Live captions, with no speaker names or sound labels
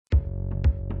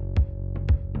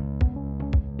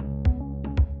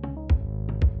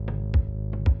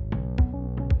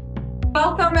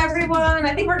Welcome, everyone.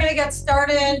 I think we're going to get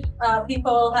started.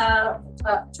 People have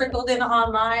trickled in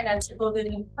online and trickled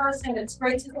in person. It's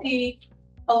great to see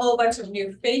a whole bunch of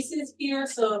new faces here.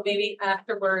 So maybe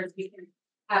afterwards we can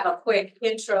have a quick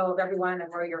intro of everyone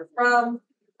and where you're from.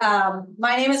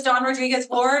 My name is Dawn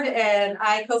Rodriguez-Ward, and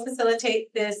I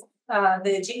co-facilitate this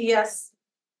the GES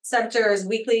Center's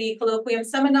weekly colloquium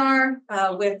seminar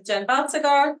with Jen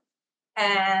Baltzegar.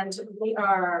 And we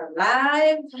are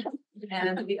live,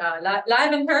 and we are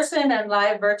live in person and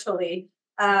live virtually.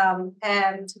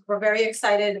 And we're very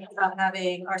excited about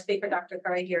having our speaker, Dr.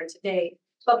 Curry, here today.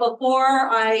 But before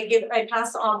I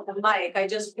pass on the mic, I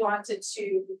just wanted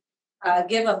to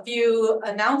give a few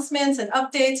announcements and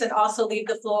updates, and also leave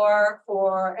the floor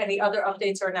for any other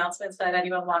updates or announcements that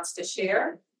anyone wants to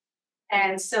share.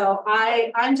 And so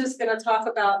I'm just going to talk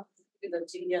about the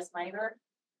GES minor.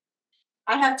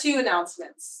 I have two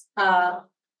announcements,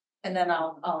 and then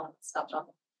I'll stop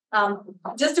talking.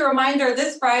 Just a reminder,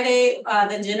 this Friday,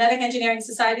 the Genetic Engineering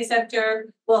Society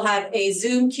Center will have a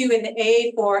Zoom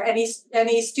Q&A for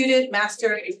any student,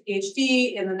 master,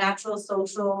 PhD in the natural,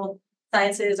 social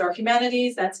sciences or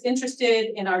humanities that's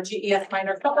interested in our GES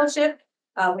minor fellowship,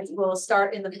 which will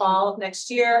start in the fall of next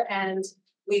year. And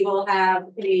we will have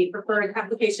the preferred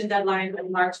application deadline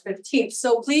on March 15th.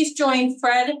 So please join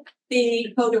Fred,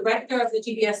 the co-director of the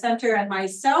GES Center, and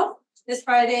myself this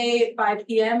Friday, 5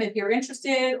 p.m. if you're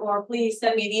interested, or please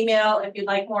send me an email if you'd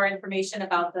like more information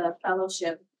about the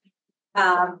fellowship.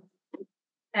 And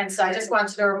so I just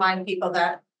wanted to remind people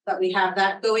that we have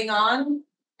that going on.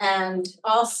 And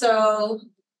also,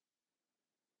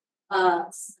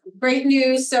 great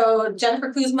news. So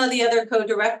Jennifer Kuzma, the other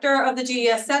co-director of the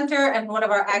GES Center, and one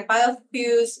of our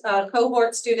agrobiodiversity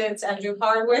cohort students, Andrew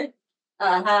Hardwick,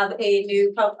 have a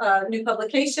new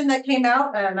publication that came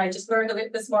out, and I just learned of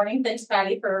it this morning. Thanks,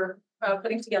 Patty, for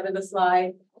putting together the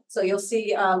slide. So you'll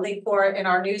see a link for it in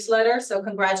our newsletter. So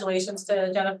congratulations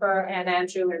to Jennifer and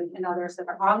Andrew and others that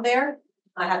are on there.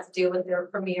 I had to deal with their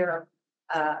premiere,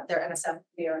 their NSF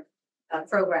premiere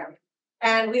program.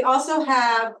 And we also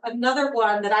have another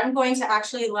one that I'm going to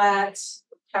actually let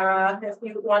Tara, if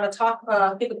you want to talk,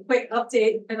 give a quick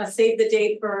update and save the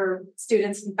date for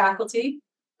students and faculty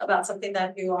about something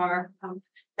that you are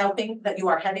helping, that you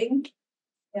are heading.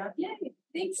 Yeah. Yay,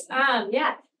 thanks.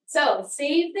 Yeah. So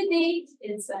save the date.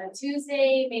 It's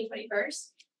Tuesday, May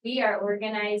 21st. We are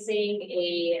organizing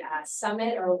a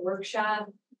summit or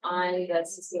workshop on the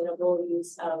sustainable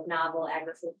use of novel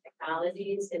agri-food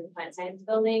technologies in the plant science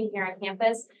building here on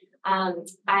campus. I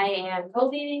am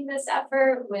co-leading this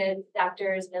effort with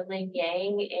Drs. Minling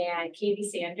Yang and Katie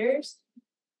Sanders.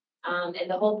 And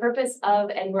the whole purpose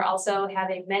of, and we're also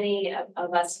having many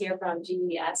of us here from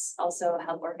GES also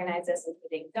help organize this,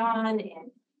 including Dawn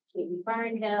and Katie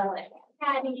Barnhill and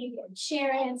Patty and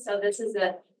Sharon. So this is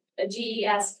a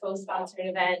GES co-sponsored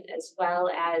event, as well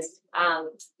as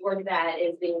work that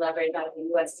is being leveraged by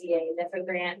the USDA NIFA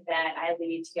grant that I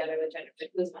lead together with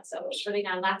Jennifer Kuzma. So we're putting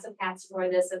on lots of hats for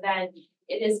this event.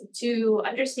 It is to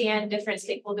understand different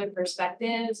stakeholder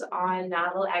perspectives on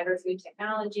novel agri-food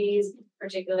technologies,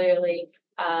 particularly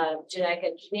genetic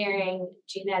engineering,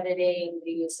 gene editing,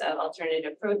 the use of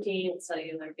alternative proteins,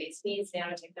 cellular-based meats,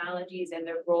 nanotechnologies, and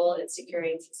their role in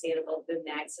securing sustainable food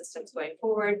and ag systems going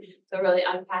forward. So really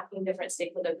unpacking different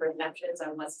stakeholder perceptions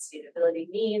on what sustainability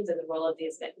means and the role of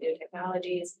these new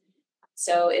technologies.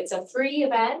 So it's a free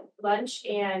event. Lunch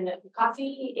and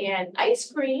coffee and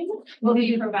ice cream will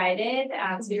be provided.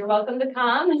 So you're welcome to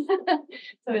come.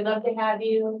 So we'd love to have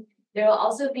you. There will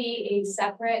also be a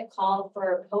separate call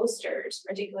for posters,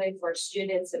 particularly for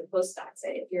students and postdocs.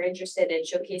 If you're interested in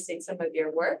showcasing some of your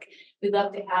work, we'd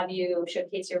love to have you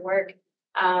showcase your work.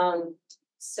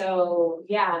 So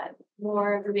yeah,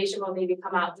 more information will maybe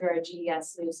come out through our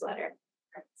GES newsletter.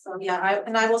 So yeah,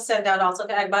 I will send out also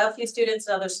to agrobiology students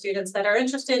and other students that are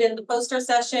interested in the poster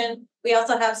session. We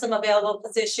also have some available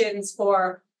positions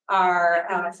for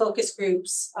our focus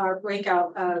groups, our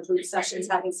breakout group sessions,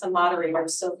 having some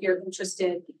moderators. So if you're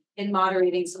interested in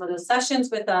moderating some of those sessions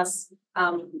with us,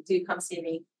 do come see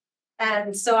me.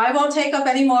 And so I won't take up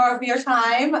any more of your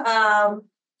time.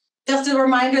 Just a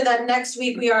reminder that next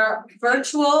week we are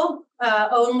virtual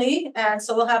only. And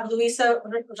so we'll have Luisa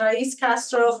Raiz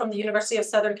Castro from the University of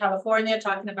Southern California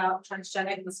talking about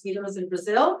transgenic mosquitoes in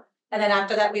Brazil. And then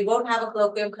after that, we won't have a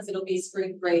colloquium because it'll be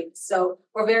spring break. So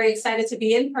we're very excited to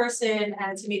be in person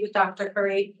and to meet with Dr.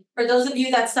 Curry. For those of you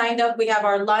that signed up, we have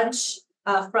our lunch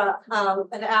from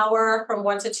an hour from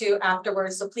 1 to 2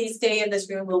 afterwards. So please stay in this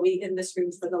room. We'll be in this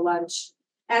room for the lunch.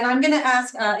 And I'm going to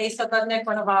ask Asa Budnick,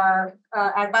 one of our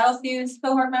agrobiology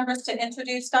cohort members, to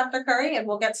introduce Dr. Curry, and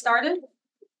we'll get started.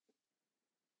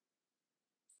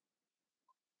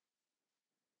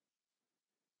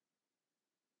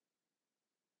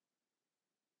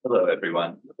 Hello,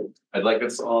 everyone. I'd like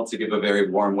us all to give a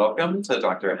very warm welcome to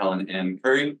Dr. Helen Anne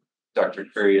Curry. Dr.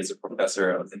 Curry is a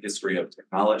professor of the history of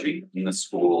technology in the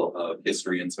School of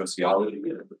History and Sociology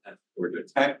at Georgia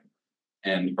Tech,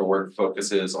 and her work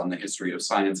focuses on the history of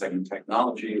science and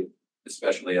technology,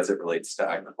 especially as it relates to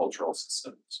agricultural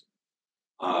systems.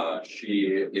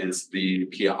 She is the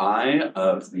PI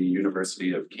of the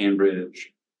University of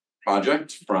Cambridge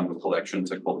project From Collection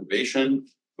to Cultivation,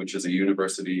 which is a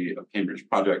University of Cambridge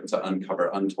project to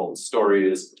uncover untold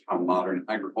stories of how modern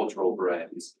agricultural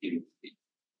varieties came to be.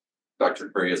 Dr.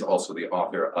 Curry is also the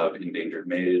author of Endangered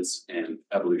Maize and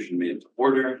Evolution Made to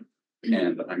Order,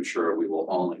 and I'm sure we will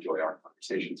all enjoy our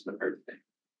conversations with her today.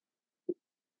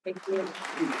 Thank you.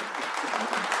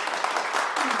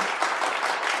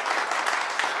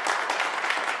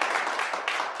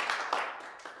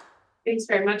 Thanks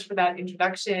very much for that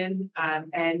introduction,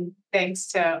 and thanks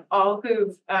to all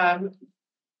who've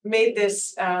made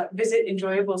this visit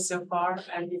enjoyable so far,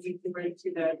 and looking forward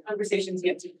to the conversations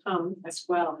yet to come as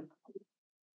well.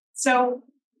 So,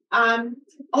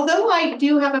 although I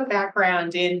do have a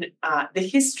background in the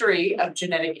history of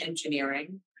genetic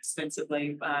engineering,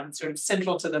 extensively sort of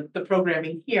central to the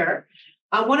programming here,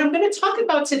 what I'm going to talk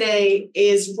about today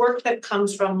is work that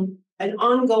comes from an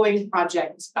ongoing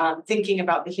project thinking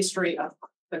about the history of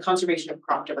the conservation of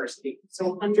crop diversity. So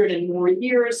 100 and more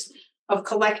years of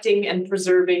collecting and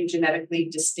preserving genetically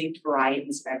distinct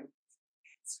varieties of agricultural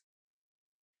plants.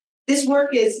 This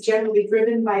work is generally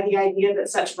driven by the idea that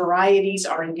such varieties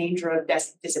are in danger of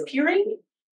disappearing,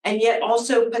 and yet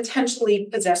also potentially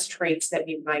possess traits that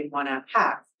we might want to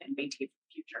have and maintain for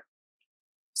the future.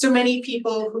 So many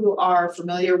people who are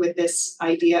familiar with this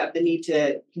idea of the need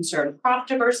to conserve crop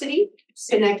diversity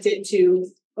connected to,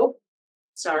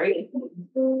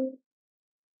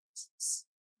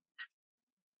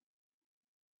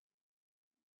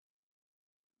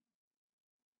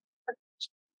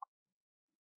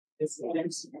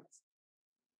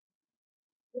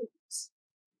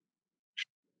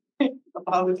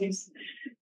 apologies.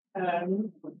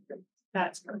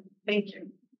 That's perfect. Thank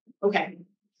you. Okay.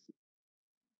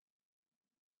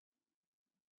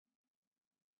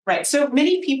 Right. So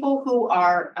many people who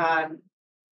are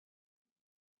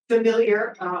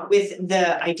familiar with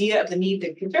the idea of the need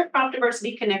to conserve crop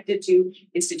diversity connected to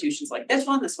institutions like this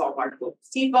one, the Svalbard Global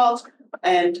Seed Vault,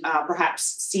 and perhaps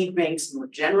seed banks more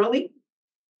generally.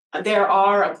 There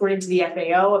are, according to the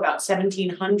FAO, about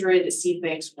 1,700 seed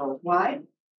banks worldwide.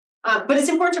 But it's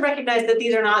important to recognize that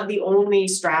these are not the only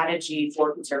strategy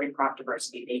for conserving crop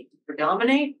diversity. They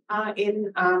predominate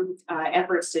in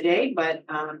efforts today, but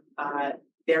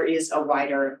there is a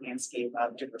wider landscape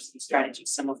of diversity strategies,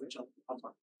 some of which I'll talk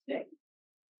about today.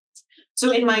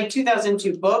 So in my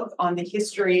 2002 book on the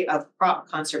history of crop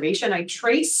conservation, I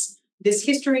trace this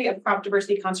history of crop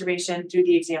diversity conservation through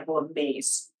the example of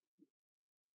maize.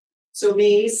 So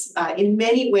maize, in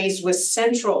many ways, was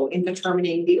central in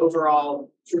determining the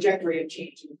overall trajectory of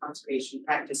change in conservation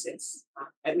practices.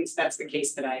 At least that's the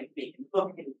case that I make in the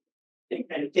book, and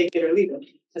kind of take it or leave it,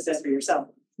 assess for yourself.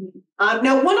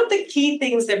 Now, one of the key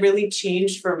things that really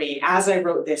changed for me as I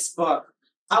wrote this book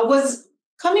was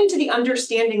coming to the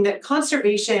understanding that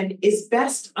conservation is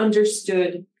best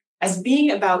understood as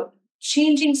being about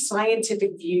changing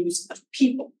scientific views of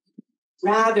people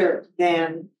rather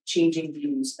than changing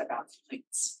views about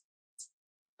plants.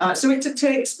 So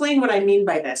to explain what I mean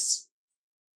by this,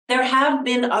 there have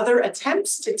been other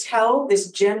attempts to tell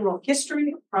this general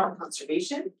history of crop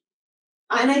conservation.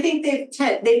 And I think they've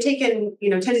taken,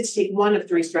 tended to take one of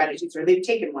three strategies, or they've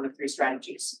taken one of three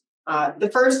strategies. The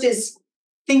first is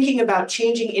thinking about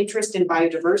changing interest in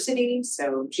biodiversity,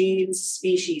 so genes,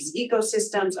 species,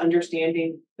 ecosystems,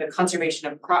 understanding the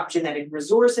conservation of crop genetic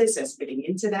resources as fitting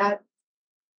into that.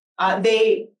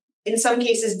 They, in some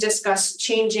cases, discuss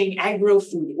changing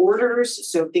agro-food orders,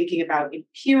 so thinking about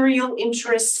imperial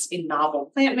interests in novel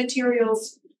plant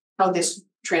materials, how this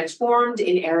transformed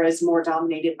in eras more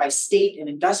dominated by state and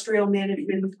industrial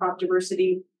management of crop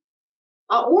diversity.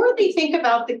 Or they think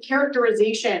about the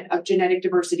characterization of genetic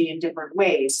diversity in different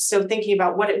ways. So thinking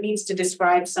about what it means to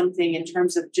describe something in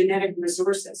terms of genetic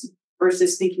resources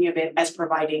versus thinking of it as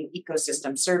providing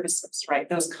ecosystem services, right?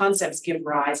 Those concepts give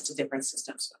rise to different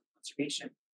systems of conservation.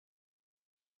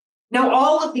 Now,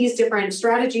 all of these different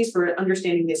strategies for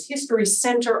understanding this history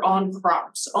center on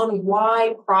crops, on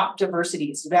why crop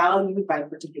diversity is valued by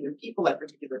particular people at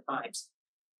particular times.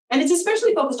 And it's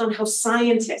especially focused on how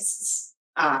scientists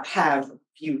have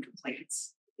viewed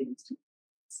plants.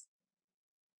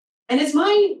 And it's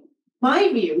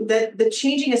my view that the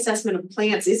changing assessment of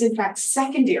plants is in fact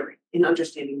secondary in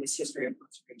understanding this history of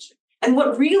conservation. And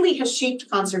what really has shaped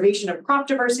conservation of crop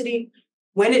diversity,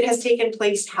 when it has taken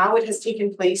place, how it has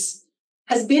taken place,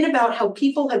 has been about how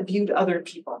people have viewed other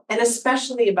people, and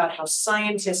especially about how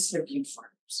scientists have viewed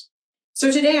farmers.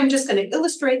 So today I'm just going to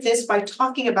illustrate this by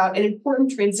talking about an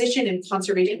important transition in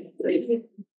conservation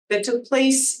that took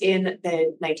place in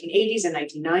the 1980s and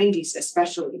 1990s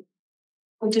especially,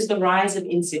 which is the rise of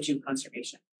in situ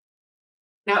conservation.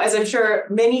 Now, as I'm sure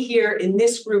many here in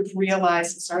this group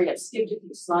realize, sorry, I skipped a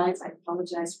few slides, I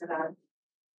apologize for that.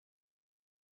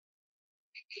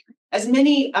 As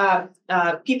many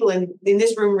people in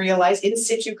this room realize, in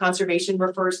situ conservation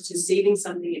refers to saving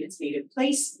something in its native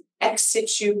place. Ex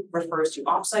situ refers to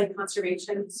offsite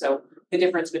conservation, so the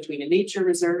difference between a nature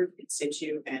reserve, in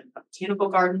situ, and a botanical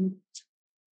garden.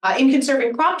 In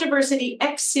conserving crop diversity,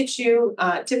 ex situ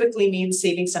typically means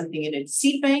saving something in a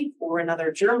seed bank or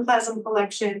another germplasm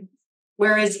collection,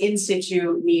 whereas in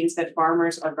situ means that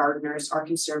farmers or gardeners are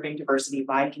conserving diversity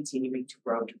by continuing to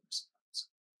grow diverse crops.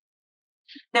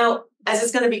 Now, as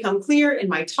it's going to become clear in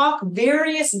my talk,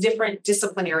 various different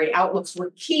disciplinary outlooks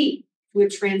were key to a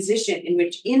transition in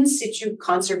which in situ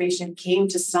conservation came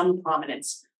to some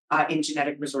prominence in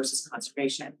genetic resources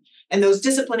conservation. And those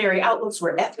disciplinary outlooks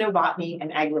were ethnobotany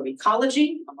and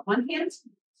agroecology on the one hand,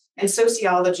 and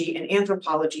sociology and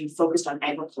anthropology focused on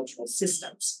agricultural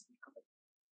systems.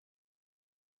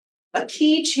 A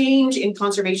key change in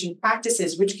conservation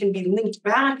practices, which can be linked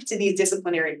back to these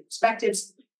disciplinary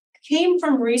perspectives, came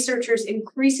from researchers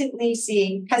increasingly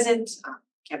seeing peasant,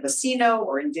 campesino,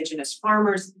 or indigenous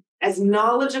farmers as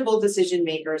knowledgeable decision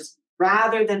makers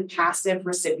rather than passive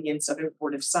recipients of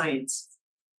informative science.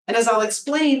 And as I'll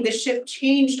explain, this shift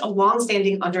changed a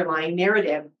longstanding underlying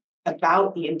narrative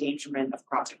about the endangerment of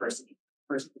crop diversity.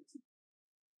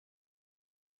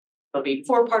 There'll be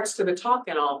 4 parts to the talk,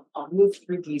 and I'll move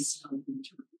through these.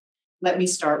 Let me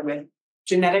start with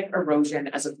genetic erosion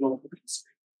as a global concern.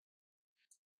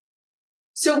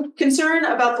 So concern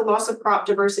about the loss of crop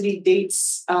diversity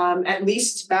dates at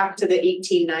least back to the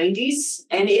 1890s,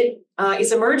 and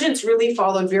its emergence really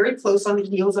followed very close on the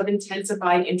heels of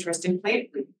intensified interest in plant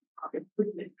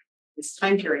improvement this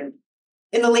time period.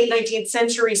 In the late 19th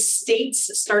century,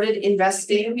 states started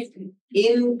investing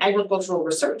in agricultural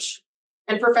research,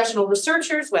 and professional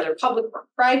researchers, whether public or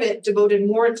private, devoted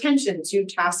more attention to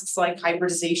tasks like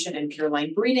hybridization and pure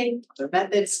line breeding, other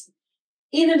methods,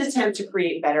 in an attempt to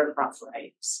create better crop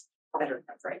varieties.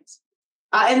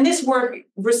 And this work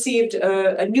received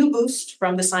a new boost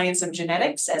from the science of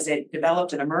genetics as it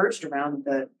developed and emerged around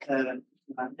the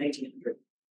 1900s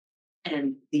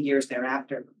and the years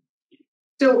thereafter.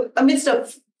 So amidst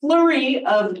a flurry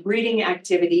of breeding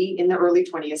activity in the early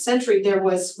 20th century, there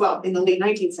was, well, in the late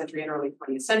 19th century and early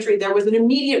 20th century, there was an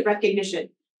immediate recognition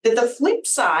that the flip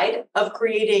side of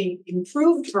creating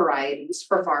improved varieties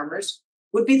for farmers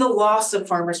would be the loss of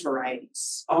farmers'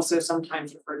 varieties, also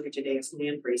sometimes referred to today as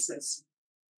land races.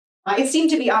 It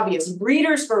seemed to be obvious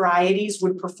breeders' varieties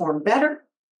would perform better,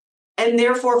 and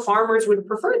therefore farmers would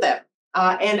prefer them.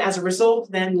 And as a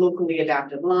result, then locally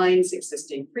adapted lines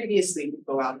existing previously would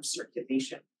go out of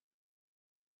circulation.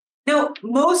 Now,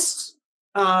 most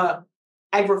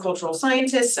agricultural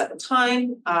scientists at the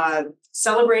time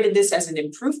celebrated this as an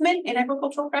improvement in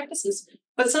agricultural practices,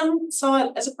 but some saw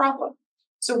it as a problem.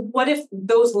 So what if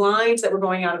those lines that were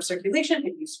going out of circulation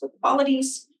had useful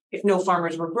qualities? If no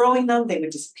farmers were growing them, they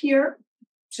would disappear.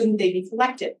 Shouldn't they be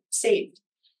collected, saved?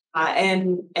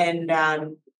 And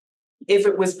if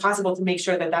it was possible to make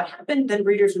sure that that happened, then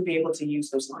breeders would be able to use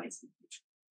those lines in the future.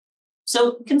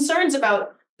 So concerns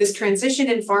about this transition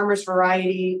in farmers'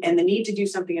 variety and the need to do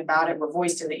something about it were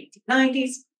voiced in the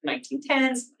 1890s,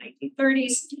 1910s,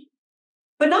 1930s.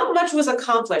 But not much was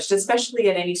accomplished, especially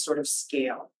at any sort of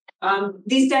scale.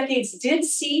 These decades did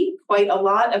see quite a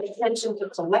lot of attention to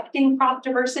collecting crop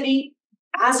diversity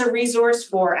as a resource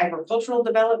for agricultural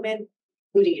development,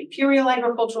 including imperial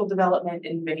agricultural development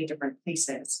in many different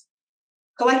places.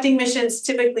 Collecting missions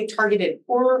typically targeted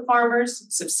poorer farmers,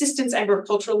 subsistence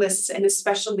agriculturalists, and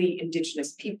especially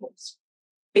indigenous peoples.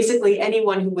 Basically,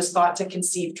 anyone who was thought to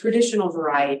conceive traditional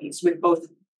varieties with both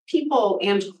people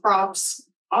and crops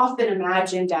often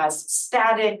imagined as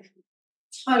static,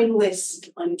 timeless,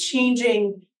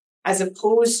 unchanging, as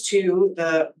opposed to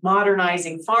the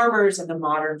modernizing farmers and the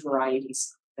modern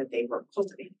varieties that they were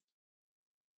cultivating.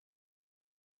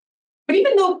 But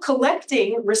even though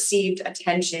collecting received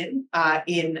attention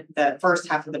in the first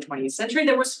half of the 20th century,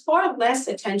 there was far less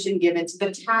attention given to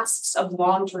the tasks of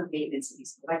long-term maintenance of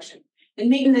these collections. And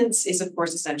maintenance is, of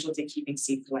course, essential to keeping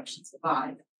seed collections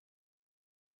alive.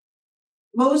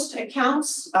 Most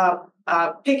accounts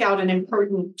pick out an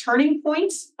important turning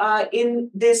point in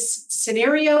this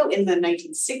scenario in the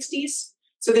 1960s.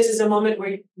 So this is a moment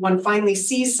where one finally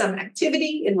sees some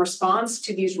activity in response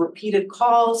to these repeated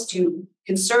calls to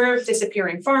conserve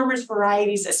disappearing farmers'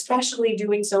 varieties, especially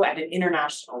doing so at an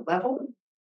international level.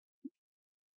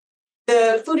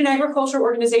 The Food and Agriculture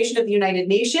Organization of the United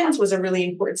Nations was a really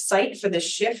important site for this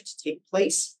shift to take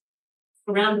place.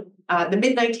 Around the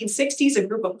mid-1960s, a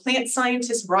group of plant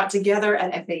scientists brought together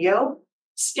at FAO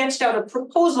sketched out a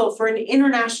proposal for an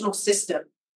international system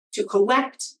to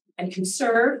collect and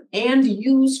conserve and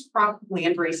use crop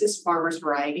land races, farmers'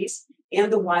 varieties,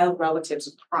 and the wild relatives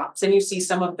of crops. And you see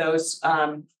some of those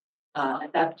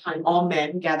at that time, all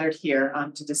men gathered here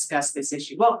to discuss this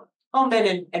issue. Well, all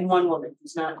men and one woman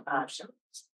who's not shown.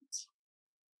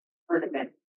 Or men.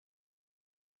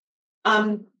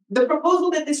 The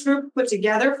proposal that this group put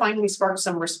together finally sparked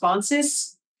some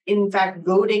responses. In fact,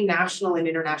 voting national and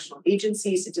international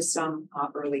agencies into some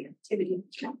early activity.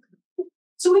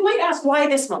 So we might ask, why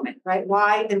this moment, right?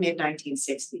 Why the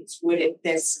mid-1960s? Would it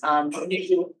this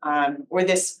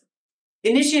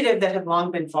initiative that had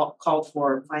long been called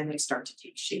for finally start to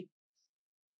take shape?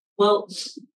 Well,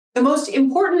 the most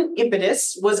important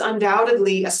impetus was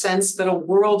undoubtedly a sense that a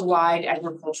worldwide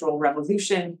agricultural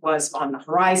revolution was on the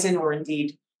horizon, or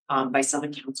indeed, by some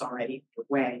accounts, already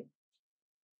underway.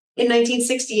 In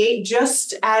 1968,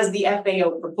 just as the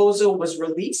FAO proposal was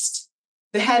released,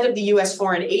 the head of the US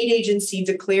Foreign Aid Agency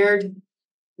declared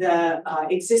the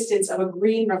existence of a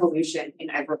green revolution in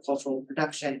agricultural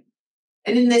production.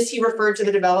 And in this, he referred to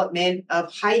the development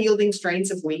of high-yielding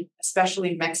strains of wheat,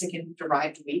 especially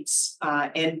Mexican-derived wheats,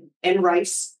 and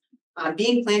rice,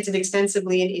 being planted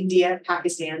extensively in India,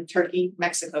 Pakistan, Turkey,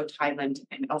 Mexico, Thailand,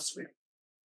 and elsewhere.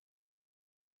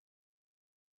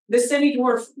 The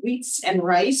semi-dwarf wheats and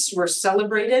rice were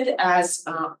celebrated as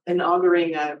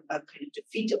inaugurating a kind of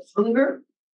defeat of hunger.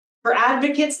 For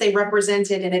advocates, they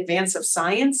represented an advance of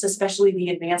science, especially the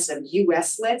advance of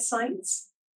US-led science.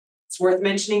 It's worth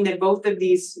mentioning that both of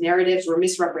these narratives were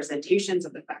misrepresentations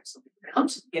of the facts on the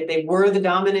ground, yet they were the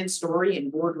dominant story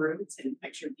in boardrooms and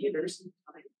lecture theaters at the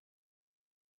time.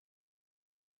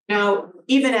 Now,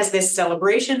 even as this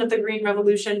celebration of the Green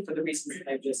Revolution, for the reasons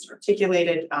that I've just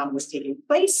articulated, was taking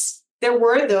place, there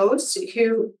were those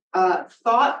who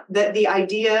thought that the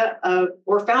idea of,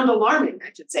 or found alarming,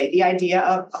 I should say, the idea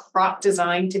of a crop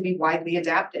designed to be widely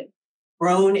adapted,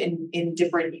 grown in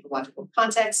different ecological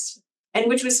contexts, and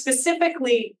which was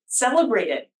specifically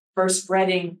celebrated for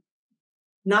spreading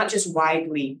not just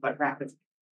widely, but rapidly.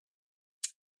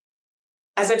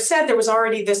 As I've said, there was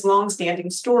already this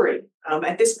long-standing story,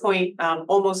 at this point,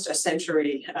 almost a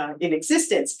century in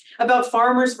existence, about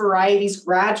farmers' varieties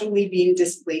gradually being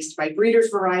displaced by breeders'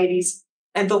 varieties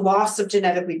and the loss of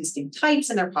genetically distinct types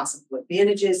and their possible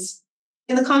advantages.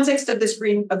 In the context of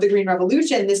the Green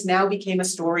Revolution, this now became a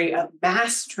story of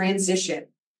mass transition,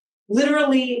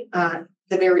 literally the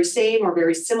very same or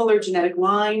very similar genetic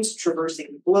lines traversing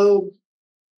the globe.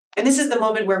 And this is the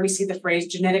moment where we see the phrase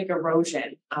genetic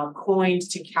erosion coined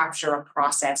to capture a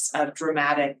process of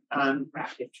dramatic,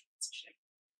 rapid transition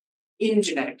in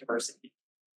genetic diversity.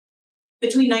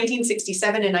 Between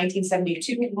 1967 and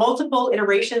 1972, multiple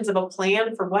iterations of a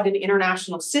plan for what an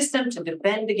international system to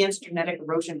defend against genetic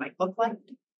erosion might look like.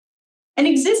 And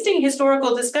existing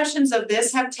historical discussions of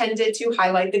this have tended to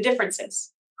highlight the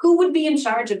differences. Who would be in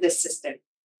charge of this system?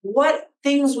 What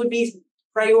things would be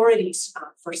priorities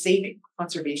for saving,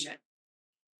 conservation?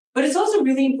 But it's also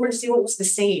really important to see what was the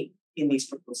same in these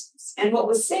proposals. And what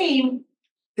was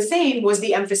the same was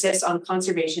the emphasis on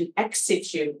conservation ex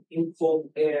situ in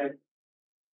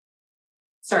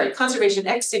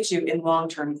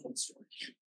long-term cold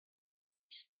storage.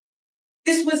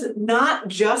 This was not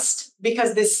just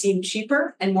because this seemed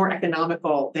cheaper and more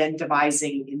economical than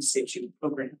devising in situ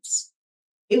programs.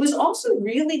 It was also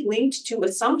really linked to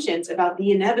assumptions about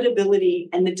the inevitability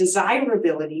and the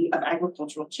desirability of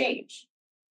agricultural change.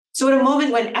 So at a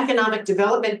moment when economic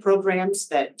development programs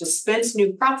that dispense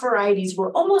new crop varieties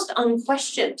were almost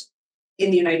unquestioned in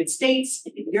the United States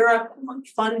and in Europe among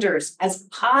funders as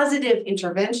positive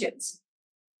interventions,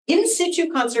 in situ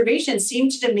conservation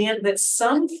seemed to demand that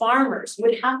some farmers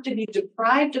would have to be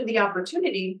deprived of the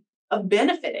opportunity of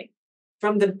benefiting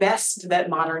from the best that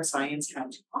modern science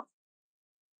had to offer.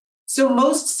 So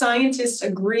most scientists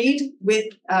agreed with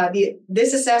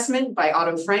this assessment by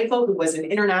Otto Frankel, who was an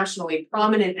internationally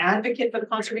prominent advocate for the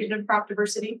conservation of crop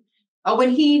diversity,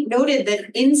 when he noted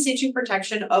that in situ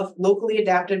protection of locally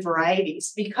adapted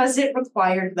varieties, because it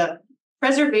required the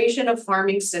preservation of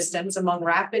farming systems among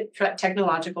rapid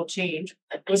technological change,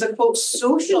 was a, quote,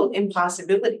 social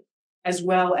impossibility as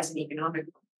well as an economic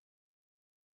one.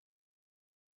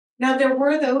 Now, there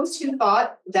were those who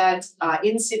thought that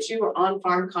in situ or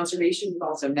on-farm conservation was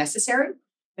also necessary.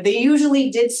 They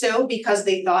usually did so because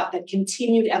they thought that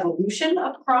continued evolution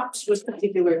of crops was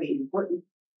particularly important.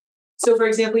 So, for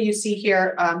example, you see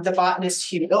here the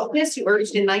botanist Hugh Iltness, who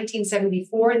urged in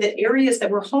 1974 that areas that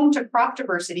were home to crop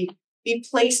diversity be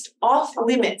placed off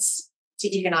limits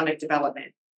to economic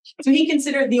development. So he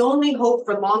considered the only hope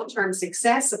for long-term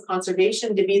success of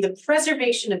conservation to be the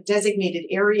preservation of designated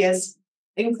areas,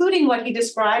 including what he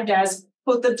described as,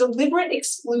 quote, the deliberate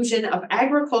exclusion of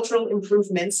agricultural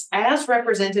improvements as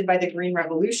represented by the Green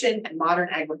Revolution and modern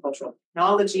agricultural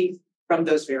technology from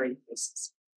those very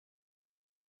places.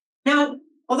 Now,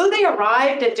 although they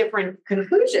arrived at different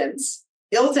conclusions,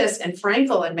 Iltness and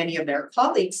Frankel and many of their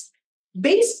colleagues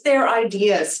based their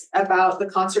ideas about the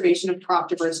conservation of crop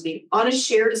diversity on a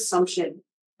shared assumption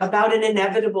about an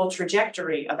inevitable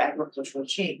trajectory of agricultural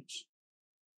change.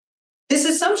 This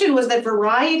assumption was that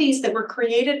varieties that were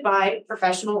created by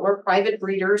professional or private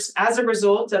breeders as a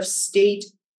result of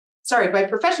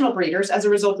professional breeders as a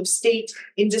result of state,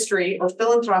 industry, or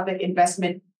philanthropic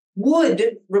investment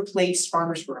would replace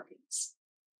farmers' varieties.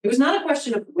 It was not a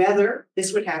question of whether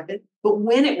this would happen, but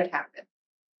when it would happen.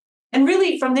 And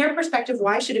really, from their perspective,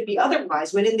 why should it be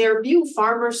otherwise when in their view,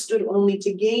 farmers stood only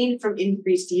to gain from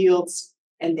increased yields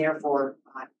and therefore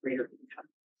greater income?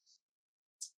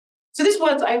 So this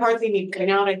was, I hardly need to point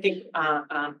out, I think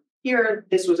here,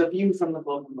 this was a view from the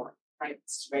global north, right?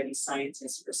 This is where these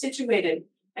scientists were situated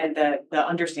and the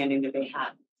understanding that they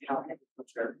had how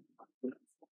agriculture.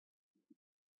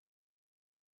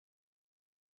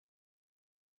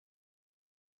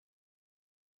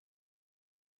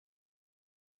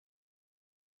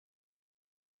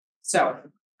 So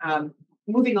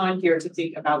moving on here to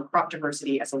think about crop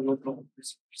diversity as a local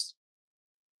resource.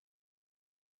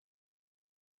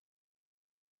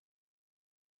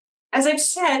 As I've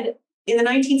said, in the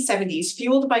 1970s,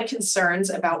 fueled by concerns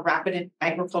about rapid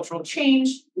agricultural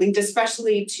change, linked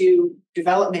especially to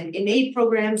development in aid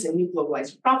programs and new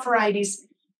globalized crop varieties,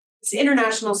 this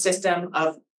international system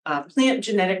of plant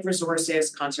genetic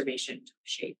resources conservation took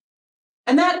shape.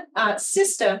 And that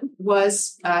system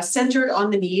was centered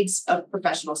on the needs of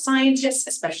professional scientists,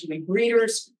 especially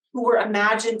breeders, who were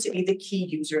imagined to be the key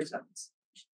users of these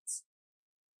solutions.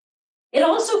 It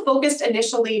also focused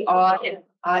initially on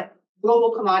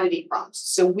global commodity crops,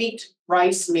 so wheat,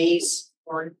 rice, maize,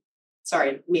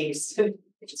 maize,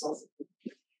 which is also.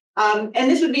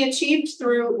 And this would be achieved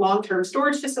through long-term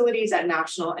storage facilities at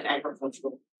national and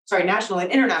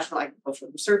international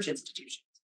agricultural research institutions.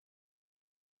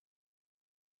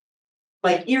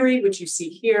 Like Erie, which you see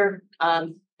here,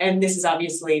 and this is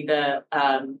obviously the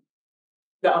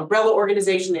umbrella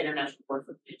organization, the International Board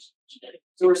for Genetic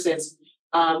Resources,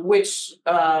 which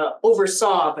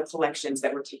oversaw the collections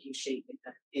that were taking shape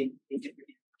in different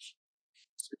research.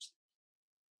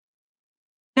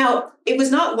 Now, it was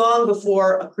not long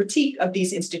before a critique of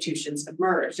these institutions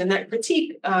emerged, and that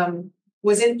critique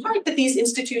was in part that these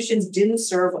institutions didn't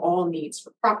serve all needs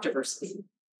for crop diversity.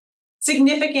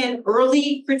 Significant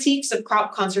early critiques of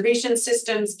crop conservation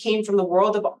systems came from the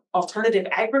world of alternative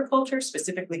agriculture,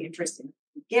 specifically interest in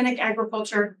organic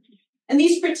agriculture. And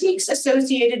these critiques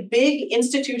associated big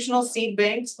institutional seed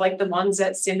banks like the ones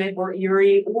at CIMMYT or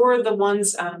Erie, or the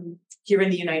ones here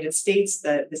in the United States,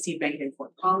 the seed bank in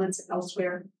Fort Collins and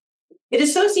elsewhere. It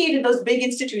associated those big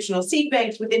institutional seed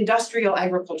banks with industrial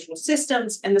agricultural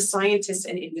systems and the scientists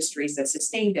and industries that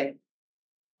sustained it,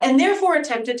 and therefore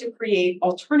attempted to create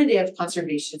alternative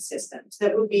conservation systems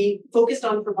that would be focused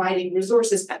on providing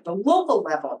resources at the local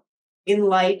level in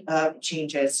light of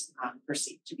changes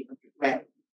perceived to be underway.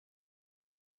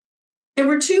 There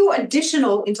were two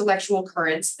additional intellectual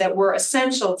currents that were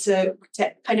essential to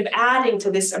kind of adding to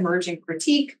this emerging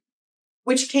critique,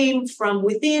 which came from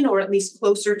within or at least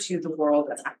closer to the world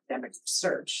of academic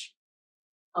research.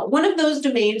 One of those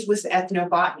domains was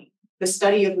ethnobotany, the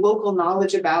study of local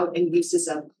knowledge about and uses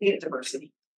of plant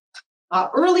diversity.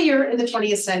 Earlier in the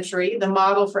 20th century, the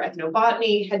model for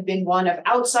ethnobotany had been one of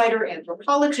outsider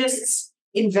anthropologists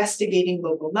investigating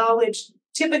local knowledge,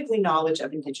 typically knowledge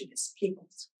of indigenous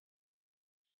peoples.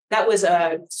 That was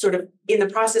sort of in the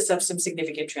process of some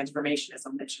significant transformation, as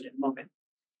I'll mention in a moment.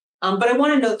 But I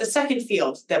want to note the second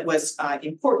field that was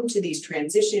important to these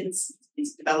transitions,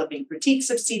 these developing critiques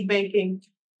of seed banking,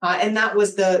 and that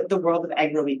was the world of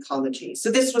agroecology. So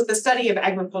this was the study of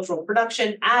agricultural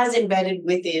production as embedded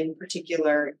within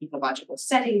particular ecological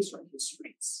settings or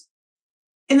constraints.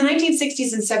 In the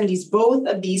 1960s and 70s, both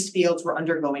of these fields were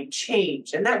undergoing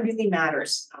change, and that really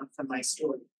matters from my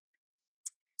story.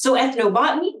 So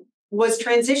ethnobotany was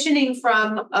transitioning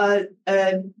from a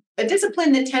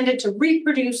discipline that tended to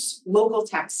reproduce local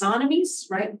taxonomies,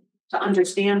 right? To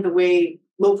understand the way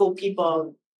local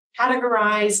people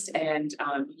categorized and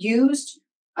used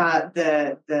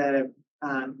the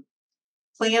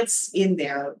plants in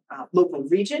their local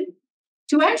region,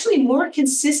 to actually more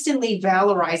consistently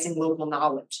valorizing local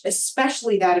knowledge,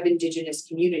 especially that of Indigenous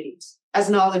communities, as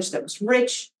knowledge that was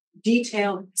rich,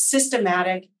 detailed,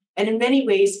 systematic, and in many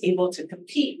ways able to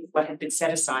compete with what had been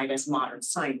set aside as modern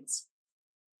science.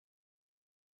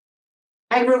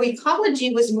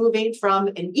 Agroecology was moving from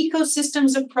an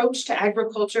ecosystems approach to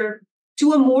agriculture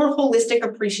to a more holistic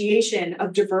appreciation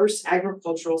of diverse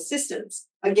agricultural systems,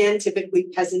 again, typically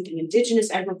peasant and Indigenous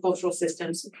agricultural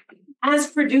systems, as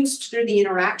produced through the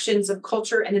interactions of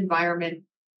culture and environment,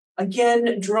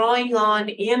 again, drawing on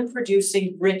and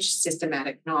producing rich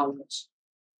systematic knowledge.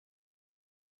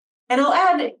 And I'll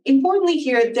add, importantly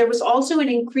here, there was also an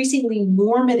increasingly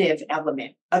normative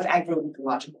element of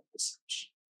agroecological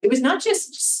research. It was not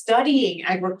just studying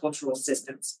agricultural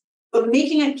systems, but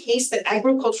making a case that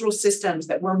agricultural systems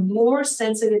that were more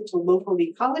sensitive to local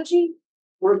ecology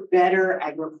were better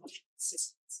agricultural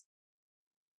systems.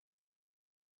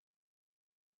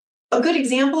 A good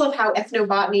example of how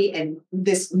ethnobotany and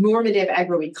this normative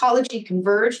agroecology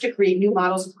converged to create new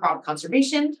models of crop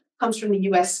conservation comes from the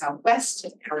US Southwest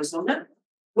and Arizona,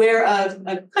 where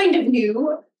a kind of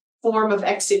new form of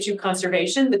ex situ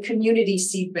conservation, the community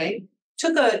seed bank,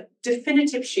 took a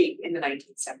definitive shape in the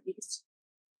 1970s.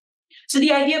 So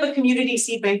the idea of a community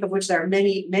seed bank, of which there are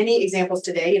many, many examples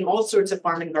today in all sorts of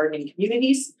farm and gardening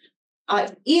communities,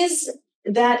 is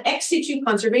that ex situ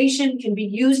conservation can be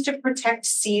used to protect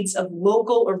seeds of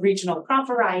local or regional crop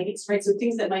varieties, right? So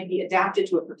things that might be adapted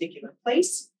to a particular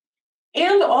place.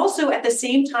 And also at the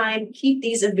same time, keep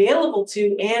these available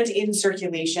to and in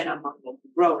circulation among local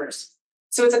growers.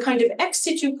 So it's a kind of ex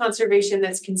situ conservation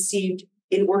that's conceived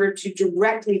in order to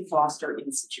directly foster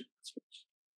in situ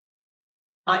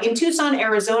conservation. In Tucson,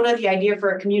 Arizona, the idea for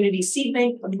a community seed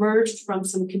bank emerged from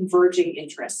some converging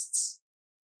interests.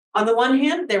 On the one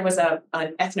hand, there was an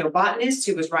ethnobotanist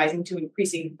who was rising to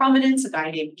increasing prominence, a guy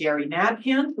named Gary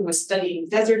Nabhan, who was studying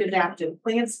desert-adapted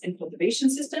plants and cultivation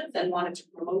systems and wanted to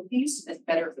promote these as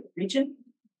better for the region.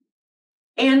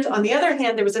 And on the other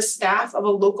hand, there was a staff of a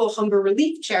local hunger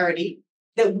relief charity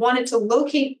that wanted to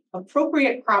locate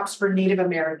appropriate crops for Native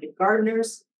American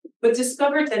gardeners, but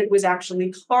discovered that it was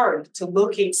actually hard to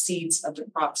locate seeds of the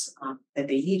crops that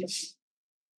they needed.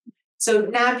 So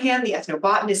Nabhan, the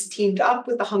ethnobotanist, teamed up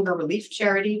with the Hunger Relief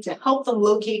Charity to help them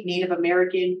locate Native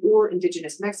American or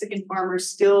Indigenous Mexican farmers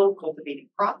still cultivating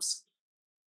crops,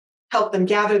 help them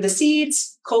gather the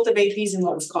seeds, cultivate these in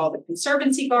what was called a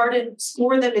conservancy garden,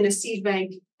 store them in a seed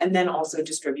bank, and then also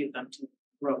distribute them to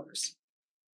growers.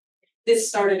 This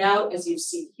started out, as you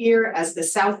see here, as the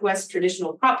Southwest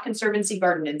Traditional Crop Conservancy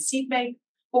Garden and Seed Bank,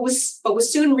 but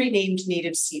was soon renamed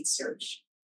Native Seed Search.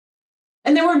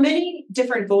 And there were many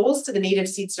different goals to the Native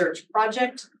Seed Search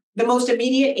project. The most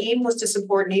immediate aim was to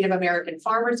support Native American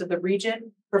farmers of the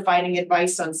region, providing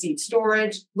advice on seed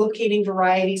storage, locating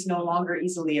varieties no longer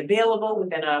easily available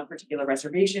within a particular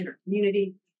reservation or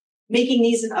community, making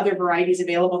these and other varieties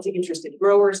available to interested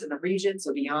growers in the region,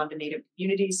 so beyond the Native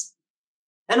communities,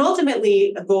 and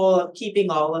ultimately a goal of keeping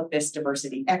all of this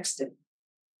diversity extant.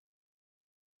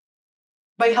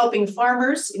 By helping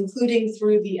farmers, including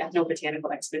through the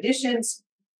ethnobotanical expeditions,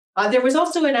 there was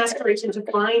also an aspiration to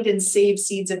find and save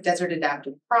seeds of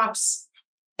desert-adapted crops,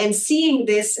 and seeing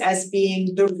this as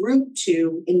being the route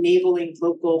to enabling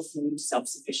local food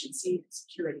self-sufficiency and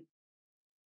security.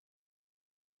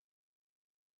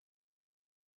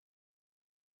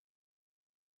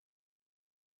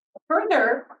 A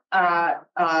further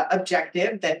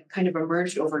objective that kind of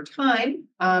emerged over time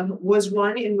was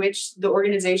one in which the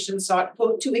organization sought,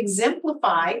 quote, to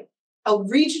exemplify how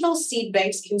regional seed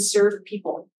banks can serve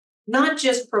people, not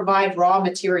just provide raw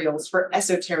materials for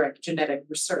esoteric genetic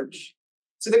research.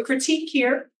 So the critique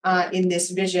here in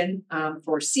this vision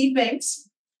for seed banks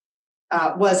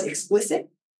was explicit,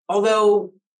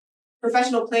 although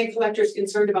professional plant collectors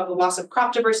concerned about the loss of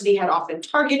crop diversity had often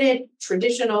targeted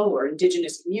traditional or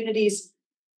indigenous communities.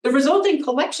 The resulting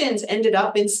collections ended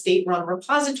up in state-run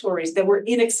repositories that were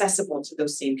inaccessible to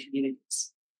those same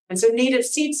communities. And so Native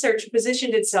Seed Search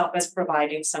positioned itself as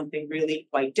providing something really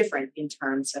quite different in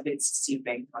terms of its seed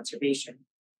bank conservation.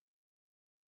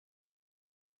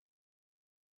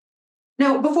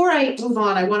 Now, before I move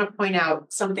on, I want to point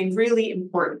out something really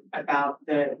important about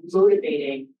the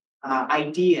motivating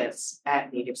ideas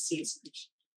at Native Seed Search.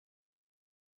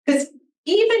 Because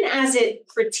even as it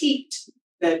critiqued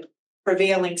the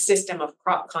prevailing system of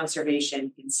crop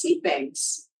conservation in seed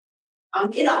banks,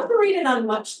 it operated on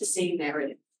much the same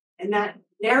narrative. And that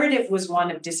narrative was one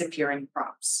of disappearing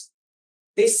crops.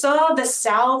 They saw the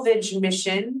salvage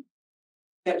mission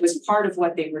that was part of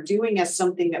what they were doing as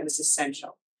something that was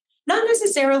essential. Not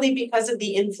necessarily because of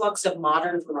the influx of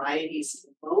modern varieties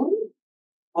alone,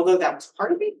 although that was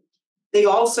part of it. They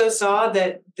also saw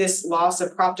that this loss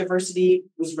of crop diversity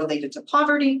was related to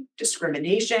poverty,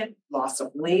 discrimination, loss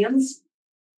of lands.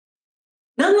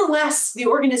 Nonetheless, the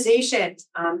organization,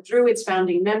 through its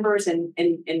founding members and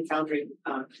founding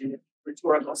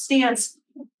rhetorical stance,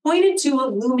 pointed to a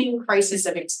looming crisis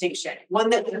of extinction, one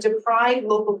that would deprive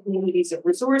local communities of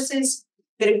resources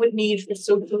that it would need for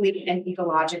socially and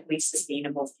ecologically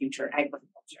sustainable future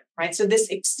agriculture, right? So this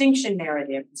extinction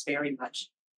narrative is very much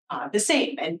the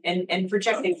same and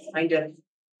projecting kind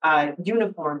of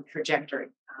uniform trajectory.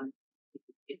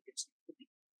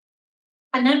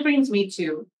 And that brings me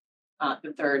to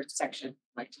the third section of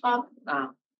my talk.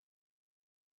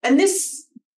 And this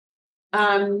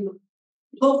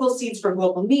local seeds for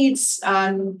global needs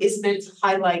is meant to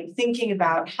highlight thinking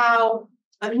about how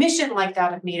a mission like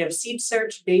that of native seed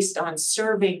search based on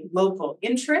serving local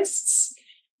interests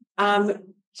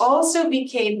also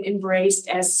became embraced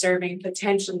as serving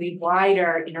potentially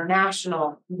wider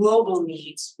international global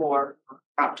needs for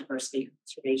crop diversity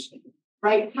conservation,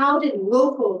 right? How did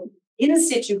local in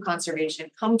situ conservation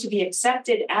come to be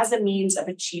accepted as a means of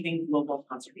achieving global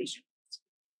conservation?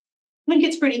 I think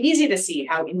it's pretty easy to see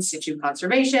how in situ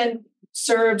conservation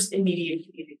serves immediate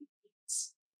community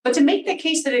needs. But to make the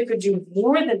case that it could do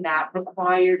more than that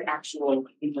required actual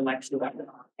intellectual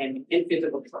and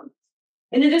physical progress.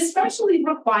 And it especially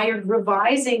required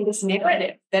revising this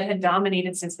narrative that had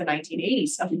dominated since the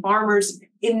 1980s of farmers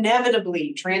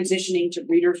inevitably transitioning to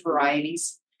breeders'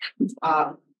 varieties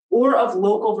or of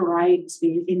local varieties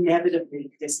being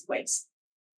inevitably displaced.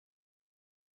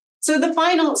 So the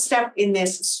final step in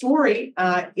this story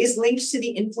is linked to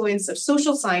the influence of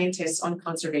social scientists on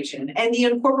conservation and the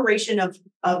incorporation of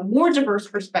more diverse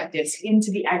perspectives into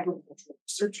the agricultural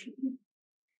research,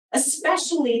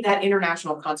 especially that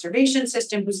international conservation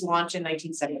system was launched in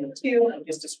 1972, I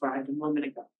just described a moment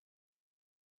ago.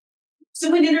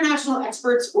 So when international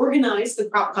experts organized the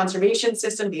crop conservation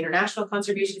system, the international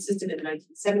conservation system in the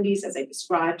 1970s, as I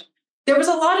described, there was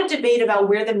a lot of debate about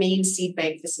where the main seed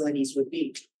bank facilities would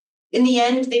be. In the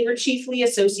end, they were chiefly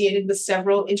associated with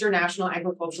several international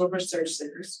agricultural research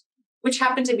centers, which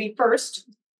happened to be first,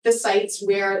 the sites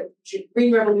where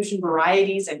Green Revolution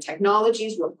varieties and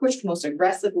technologies were pushed most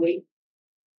aggressively.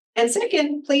 And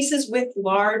second, places with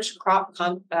large crop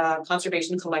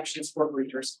conservation collections for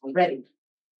breeders already.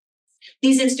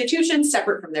 These institutions,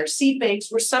 separate from their seed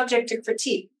banks, were subject to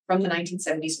critique from the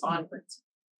 1970s onwards.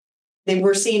 They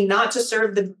were seen not to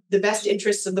serve the best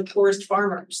interests of the poorest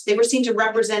farmers. They were seen to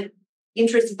represent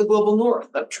interests of the global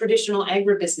north, of traditional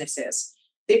agribusinesses.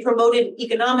 They promoted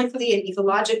economically and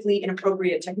ecologically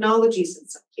inappropriate technologies in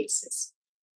some cases.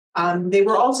 They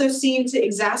were also seen to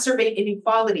exacerbate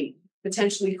inequality,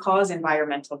 potentially cause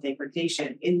environmental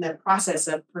degradation in the process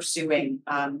of pursuing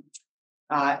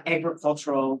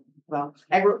agricultural,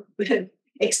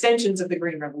 extensions of the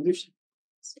Green Revolution.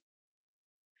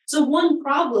 So one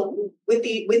problem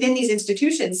within these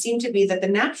institutions seemed to be that the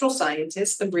natural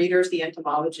scientists, the breeders, the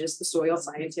entomologists, the soil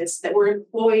scientists that were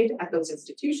employed at those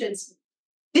institutions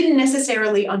didn't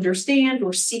necessarily understand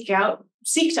or seek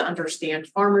to understand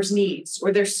farmers' needs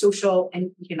or their social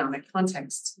and economic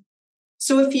contexts.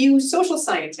 So a few social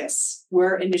scientists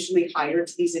were initially hired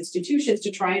to these institutions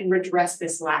to try and redress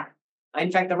this lack. In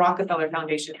fact, the Rockefeller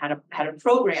Foundation had a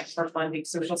program for funding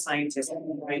social scientists,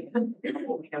 right?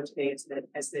 What we know today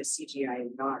as the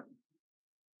CGIAR.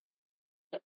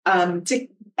 And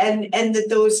that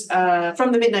those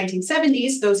from the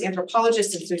mid-1970s, those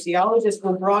anthropologists and sociologists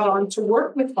were brought on to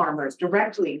work with farmers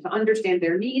directly to understand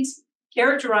their needs,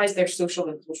 characterize their social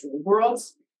and cultural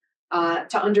worlds,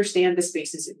 to understand the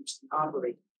spaces in which they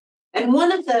operate. And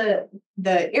one of the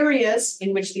areas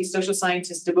in which these social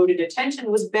scientists devoted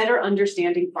attention was better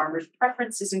understanding farmers'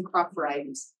 preferences in crop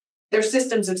varieties, their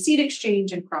systems of seed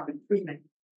exchange and crop improvement.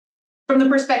 From the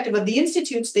perspective of the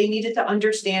institutes, they needed to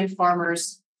understand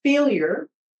farmers' failure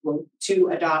to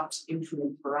adopt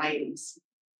improved varieties.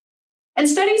 And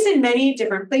studies in many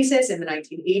different places in the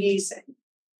 1980s and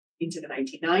into the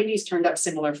 1990s turned up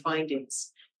similar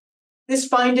findings. This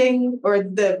finding, or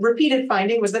the repeated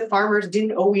finding, was that farmers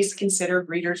didn't always consider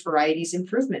breeders' varieties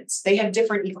improvements. They had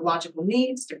different ecological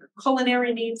needs, different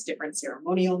culinary needs, different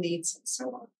ceremonial needs, and so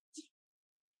on.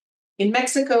 In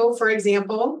Mexico, for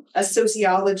example, a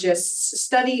sociologist's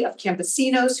study of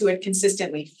campesinos who had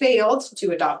consistently failed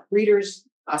to adopt breeders'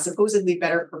 supposedly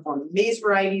better performing maize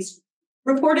varieties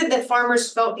reported that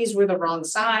farmers felt these were the wrong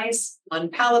size,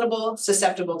 unpalatable,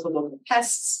 susceptible to local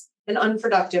pests, and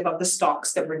unproductive of the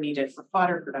stalks that were needed for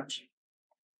fodder production.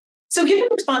 So given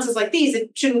responses like these,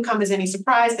 it shouldn't come as any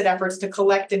surprise that efforts to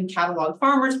collect and catalog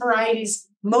farmers' varieties,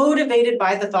 motivated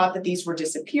by the thought that these were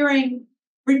disappearing,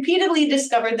 repeatedly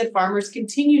discovered that farmers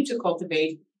continued to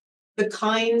cultivate the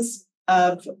kinds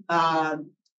of,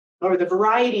 or the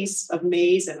varieties of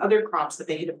maize and other crops that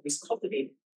they had always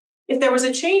cultivated. If there was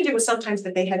a change, it was sometimes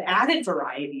that they had added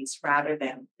varieties rather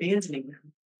than abandoning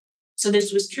them. So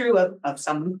this was true of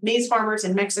some maize farmers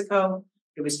in Mexico.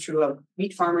 It was true of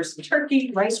wheat farmers in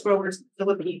Turkey, rice growers in the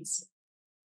Philippines.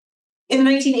 In the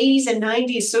 1980s and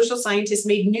 90s, social scientists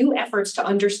made new efforts to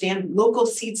understand local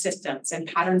seed systems and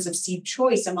patterns of seed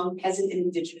choice among peasant and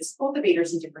indigenous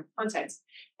cultivators in different contexts.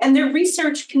 And their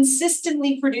research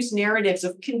consistently produced narratives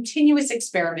of continuous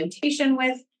experimentation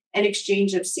with and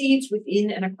exchange of seeds within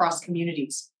and across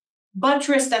communities,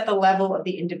 buttressed at the level of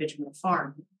the individual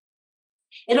farm.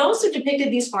 It also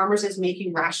depicted these farmers as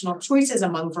making rational choices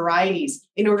among varieties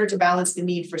in order to balance the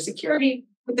need for security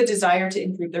with the desire to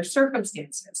improve their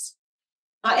circumstances.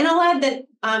 And I'll add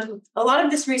that a lot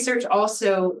of this research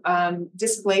also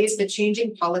displays the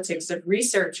changing politics of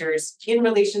researchers in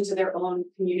relation to their own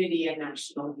community and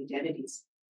national identities.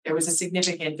 There was a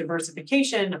significant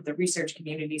diversification of the research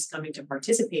communities coming to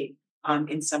participate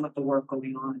in some of the work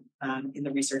going on in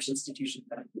the research institutions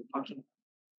that I've been talking about.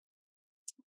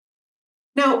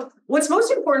 Now, what's most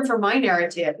important for my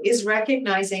narrative is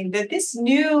recognizing that this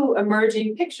new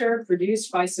emerging picture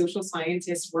produced by social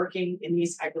scientists working in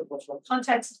these agricultural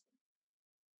contexts,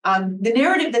 the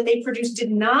narrative that they produced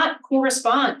did not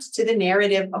correspond to the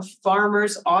narrative of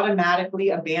farmers automatically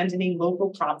abandoning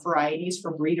local crop varieties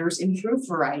for breeders' improved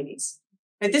varieties.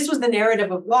 And this was the narrative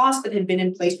of loss that had been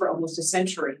in place for almost a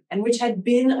century and which had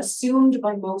been assumed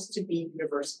by most to be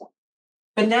universal.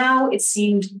 But now it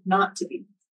seemed not to be.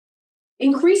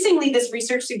 Increasingly, this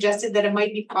research suggested that it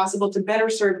might be possible to better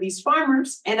serve these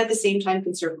farmers and at the same time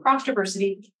conserve crop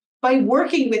diversity by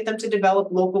working with them to develop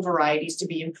local varieties to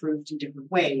be improved in different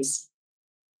ways.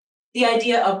 The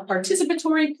idea of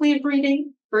participatory plant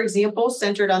breeding, for example,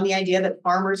 centered on the idea that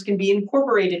farmers can be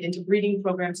incorporated into breeding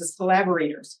programs as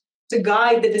collaborators to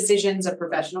guide the decisions of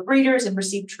professional breeders and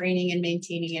receive training in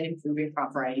maintaining and improving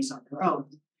crop varieties on their own.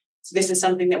 So this is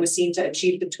something that was seen to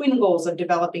achieve the twin goals of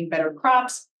developing better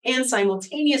crops and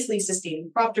simultaneously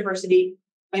sustaining crop diversity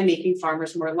by making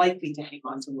farmers more likely to hang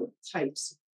on to local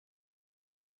types.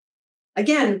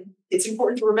 Again, it's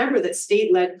important to remember that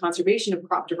state-led conservation of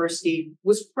crop diversity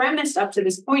was premised up to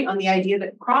this point on the idea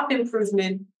that crop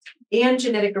improvement and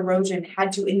genetic erosion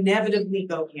had to inevitably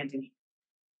go hand in hand.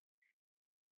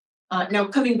 Now,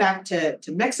 coming back to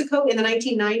Mexico, in the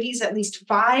 1990s, at least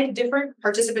 5 different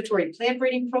participatory plant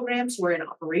breeding programs were in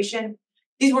operation.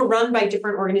 These were run by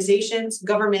different organizations,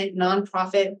 government,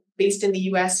 nonprofit, based in the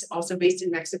US, also based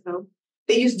in Mexico.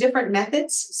 They used different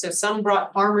methods. So some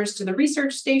brought farmers to the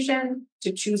research station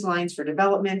to choose lines for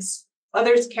developments.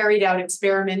 Others carried out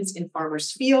experiments in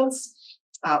farmers' fields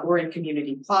or in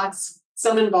community plots.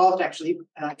 Some involved actually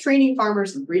training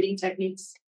farmers in breeding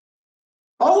techniques.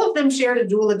 All of them shared a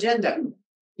dual agenda.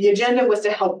 The agenda was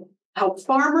to help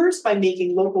farmers by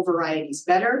making local varieties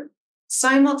better,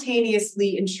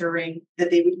 simultaneously ensuring that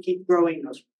they would keep growing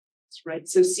those varieties, right?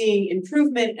 So seeing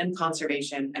improvement and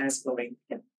conservation as going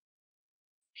together.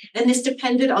 And this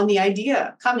depended on the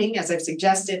idea coming, as I've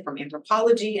suggested, from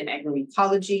anthropology and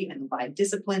agroecology and applied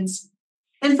disciplines,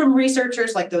 and from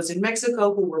researchers like those in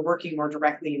Mexico who were working more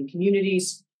directly in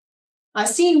communities,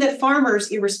 seeing that farmers,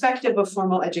 irrespective of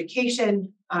formal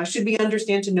education, should be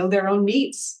understood to know their own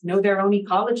needs, know their own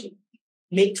ecology,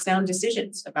 make sound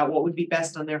decisions about what would be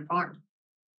best on their farm.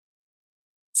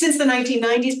 Since the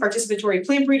 1990s, participatory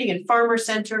plant breeding and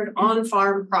farmer-centered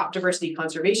on-farm crop diversity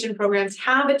conservation programs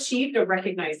have achieved a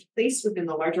recognized place within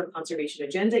the larger conservation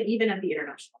agenda, even at the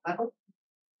international level.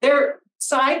 They're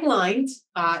sidelined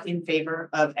in favor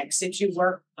of ex situ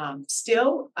work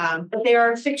still, but they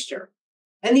are a fixture.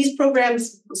 And these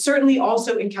programs certainly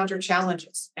also encounter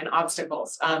challenges and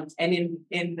obstacles. And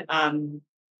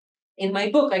in my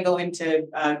book, I go into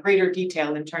greater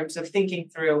detail in terms of thinking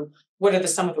through what are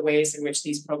some of the ways in which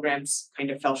these programs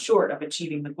kind of fell short of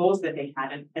achieving the goals that they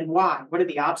had and why. What are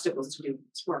the obstacles to doing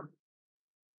this work?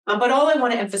 But all I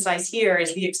want to emphasize here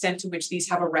is the extent to which these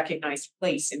have a recognized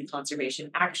place in conservation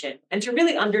action and to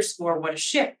really underscore what a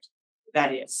shift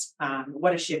that is,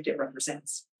 what a shift it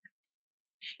represents.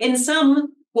 In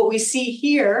some What we see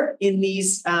here in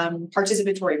these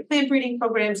participatory plant breeding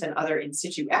programs and other in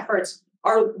situ efforts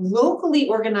are locally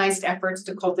organized efforts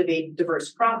to cultivate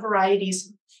diverse crop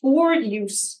varieties for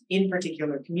use in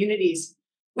particular communities,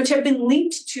 which have been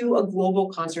linked to a global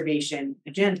conservation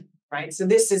agenda, right? So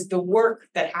this is the work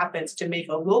that happens to make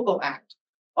a local act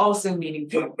also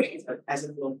meaningful as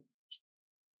a global.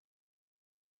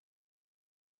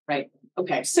 Right,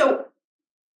 okay, so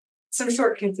some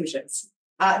short conclusions.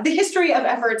 The history of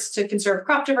efforts to conserve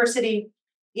crop diversity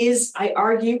is, I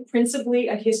argue, principally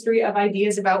a history of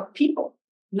ideas about people,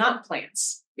 not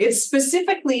plants. It's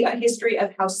specifically a history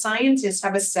of how scientists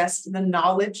have assessed the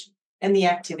knowledge and the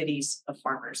activities of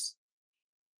farmers.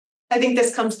 I think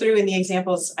this comes through in the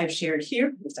examples I've shared here,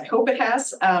 at least I hope it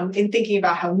has, in thinking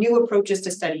about how new approaches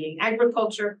to studying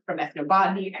agriculture, from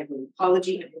ethnobotany,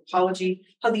 agroecology, anthropology,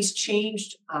 how these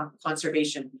changed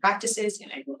conservation practices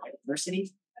and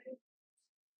agrobiodiversity.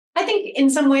 I think in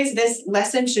some ways this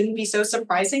lesson shouldn't be so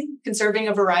surprising. Conserving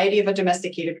a variety of a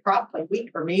domesticated crop like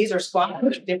wheat or maize or squash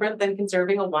is different than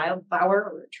conserving a wildflower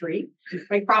or a tree.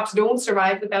 Right? Crops don't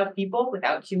survive without people,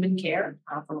 without human care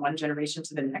from one generation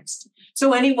to the next.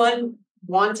 So anyone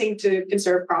wanting to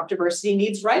conserve crop diversity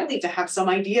needs rightly to have some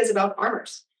ideas about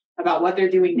farmers, about what they're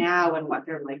doing now and what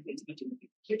they're likely to be doing in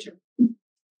the future.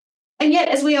 And yet,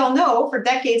 as we all know, for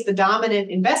decades, the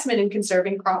dominant investment in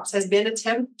conserving crops has been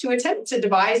attempt to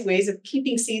devise ways of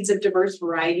keeping seeds of diverse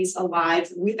varieties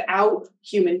alive without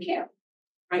human care,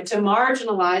 right? To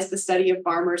marginalize the study of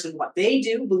farmers and what they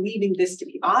do, believing this to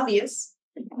be obvious,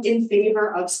 in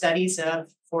favor of studies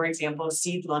of, for example,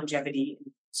 seed longevity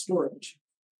and storage.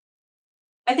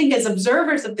 I think as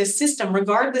observers of this system,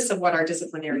 regardless of what our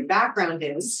disciplinary background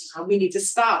is, we need to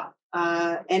stop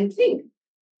and think.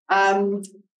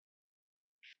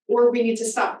 Or we need to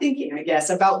stop thinking, I guess,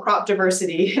 about crop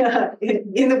diversity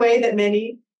in the way that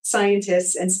many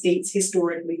scientists and states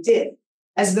historically did,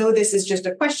 as though this is just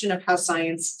a question of how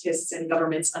scientists and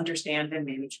governments understand and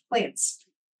manage plants.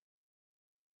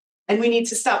 And we need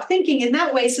to stop thinking in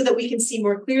that way so that we can see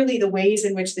more clearly the ways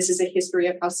in which this is a history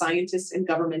of how scientists and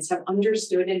governments have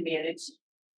understood and managed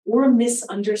or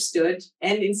misunderstood,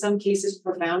 and in some cases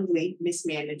profoundly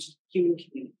mismanaged human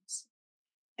communities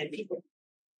and people.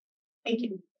 Thank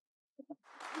you.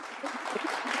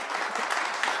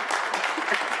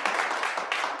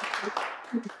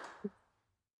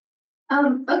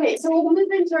 Okay, so we'll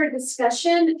move into our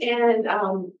discussion, and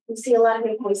we see a lot of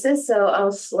new voices, so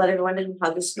I'll just let everyone know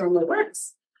how this normally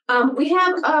works. We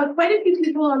have quite a few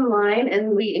people online,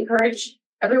 and we encourage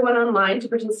everyone online to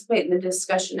participate in the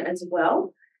discussion as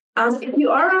well. If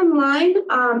you are online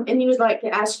and you would like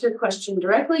to ask your question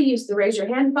directly, use the raise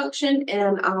your hand function,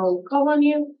 and I'll call on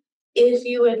you. If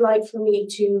you would like for me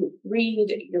to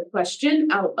read your question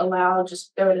out aloud,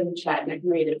 just throw it in the chat and I can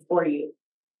read it for you.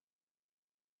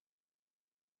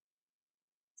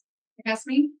 Ask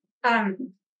me.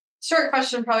 Short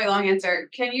question, probably long answer.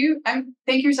 Can you?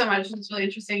 Thank you so much. It's really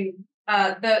interesting.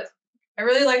 I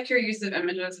really liked your use of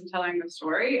images in telling the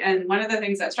story. And one of the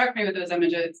things that struck me with those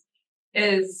images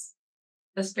is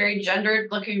this very gendered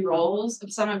looking roles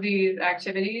of some of these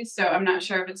activities. So I'm not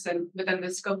sure if it's within the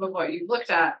scope of what you've looked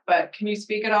at, but can you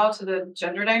speak at all to the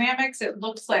gender dynamics? It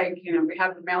looks like, we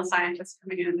have the male scientists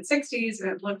coming in the 60s,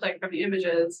 and it looked like from the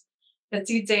images that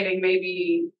seed saving may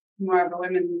be more of a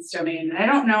women's domain. And I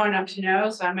don't know enough to know,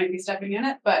 so I might be stepping in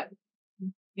it, but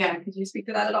yeah, could you speak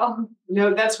to that at all?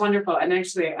 No, that's wonderful. And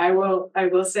actually, I will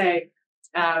say,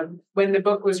 when the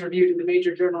book was reviewed in the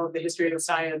major journal of the history of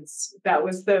science, that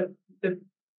was the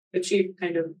chief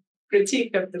kind of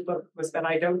critique of the book, was that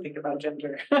I don't think about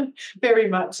gender very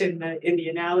much in the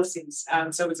analyses.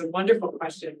 So it's a wonderful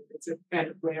question. It's a kind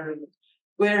of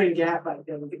glaring gap, I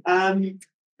think.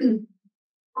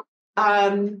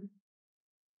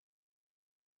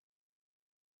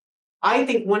 I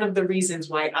think one of the reasons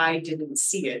why I didn't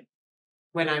see it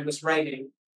when I was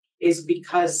writing is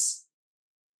because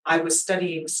I was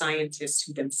studying scientists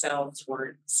who themselves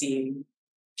weren't seeing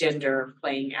gender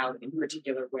playing out in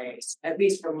particular ways, at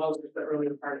least for most of the early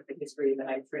part of the history that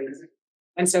I traced.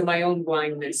 And so my own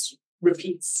blindness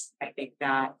repeats, I think,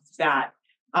 that.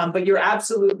 But you're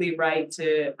absolutely right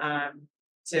to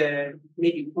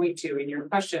maybe point to in your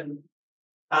question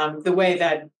the way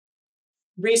that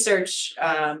research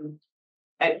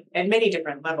at many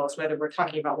different levels, whether we're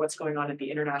talking about what's going on at the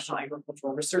International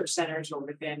Agricultural Research Centers or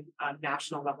within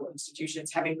national level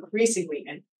institutions, have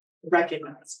increasingly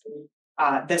recognized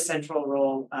the central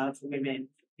role of women,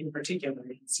 in particular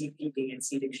in seed keeping and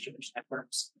seed exchange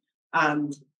networks.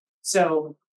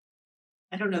 So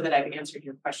I don't know that I've answered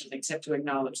your question, except to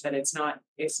acknowledge that it's not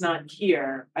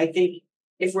here. I think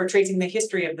if we're tracing the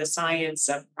history of the science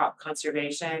of crop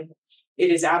conservation, it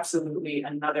is absolutely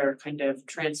another kind of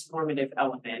transformative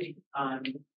element,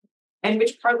 and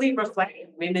which partly reflects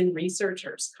women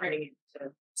researchers coming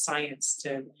into science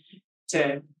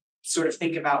to sort of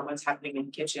think about what's happening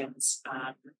in kitchens.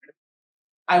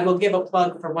 I will give a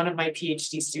plug for one of my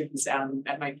PhD students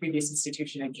at my previous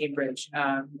institution in Cambridge,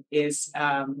 is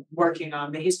working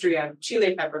on the history of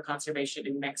Chile pepper conservation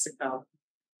in Mexico.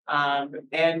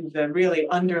 And the really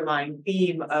underlying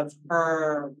theme of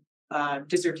her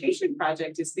dissertation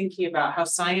project is thinking about how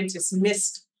scientists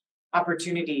missed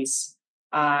opportunities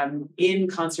in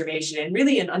conservation and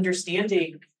really in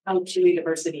understanding how Chile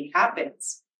diversity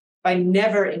happens by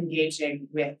never engaging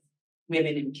with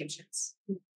women in kitchens.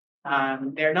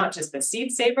 They're not just the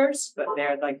seed savers, but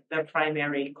they're like the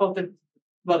primary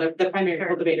the primary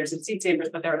cultivators and seed savers,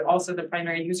 but they're also the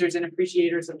primary users and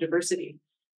appreciators of diversity.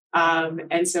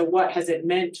 And so what has it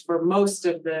meant for most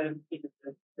of the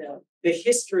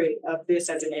history of this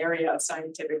as an area of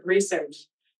scientific research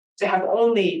to have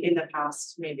only in the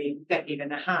past maybe decade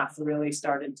and a half really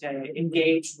started to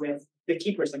engage with the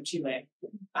keepers of Chile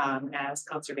as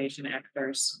conservation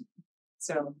actors.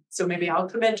 So maybe I'll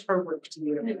commend her work to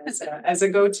you as a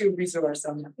go-to resource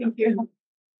on that. Thank you.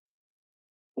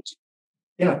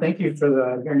 Yeah, thank you for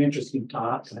the very interesting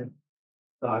talk. I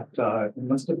thought it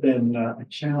must have been a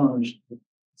challenge to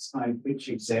decide which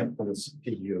examples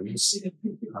to use,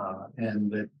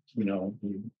 and that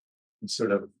you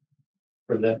sort of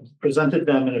presented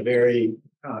them in a very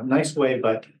nice way,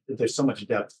 but there's so much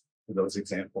depth to those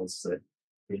examples that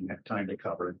we didn't have time to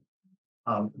cover.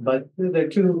 But there are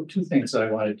two things that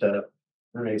I wanted to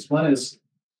raise. One is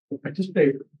the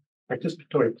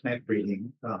participatory plant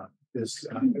breeding.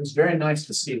 It was very nice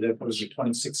to see that it was a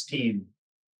 2016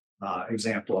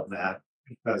 example of that,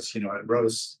 because it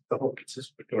rose, the whole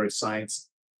participatory science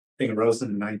thing arose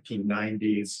in the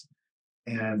 1990s,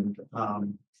 and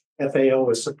FAO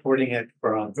was supporting it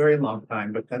for a very long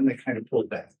time, but then they kind of pulled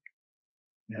back.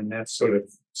 And that's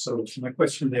so my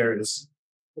question there is,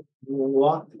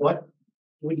 what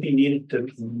would be needed to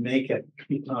make it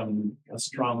become a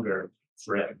stronger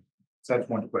thread? So that's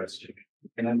one question.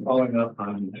 And then following up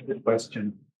on the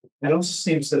question, it also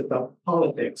seems that the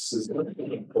politics is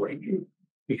important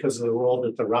because of the role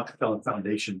that the Rockefeller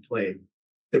Foundation played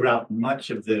throughout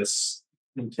much of this,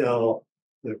 until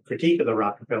the critique of the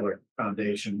Rockefeller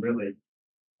Foundation really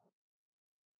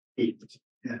peaked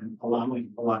and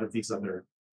allowing a lot of these other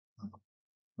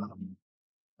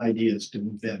ideas to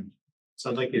move in. So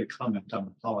I'd like you to comment on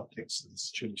the politics of the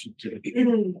situation too.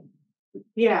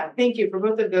 Yeah, thank you for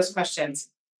both of those questions.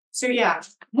 So yeah,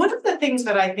 one of the things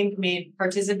that I think made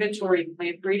participatory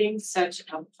plant breeding such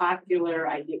a popular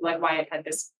idea, like why it had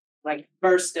this like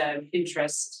burst of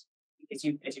interest, as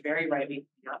you very rightly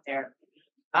point out there,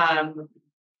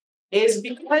 is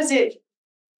because it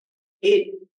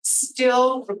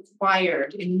still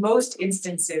required, in most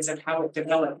instances of how it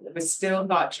developed, it was still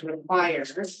thought to require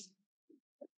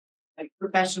like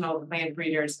professional plant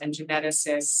breeders and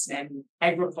geneticists and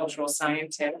agricultural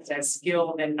scientists as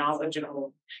skilled and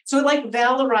knowledgeable. So it like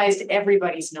valorized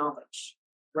everybody's knowledge,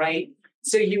 right?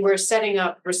 So you were setting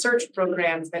up research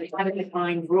programs that had a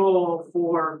defined role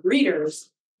for breeders,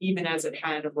 even as it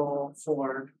had a role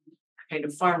for kind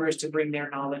of farmers to bring their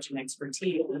knowledge and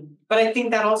expertise. But I think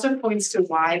that also points to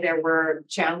why there were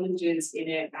challenges in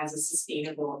it as a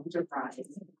sustainable enterprise.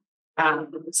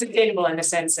 Sustainable in the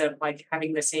sense of like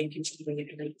having the same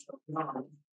continuing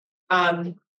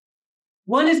on.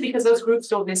 One is because those groups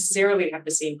don't necessarily have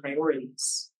the same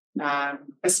priorities,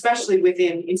 especially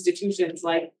within institutions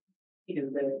like,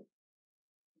 the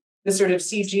sort of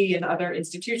CG and other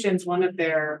institutions. One of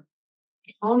their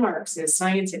hallmarks is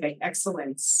scientific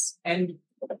excellence, and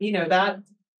that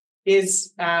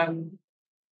is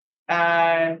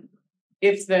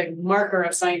if the marker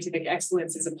of scientific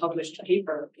excellence is a published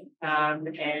paper,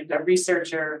 and a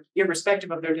researcher, irrespective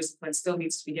of their discipline, still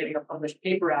needs to be getting a published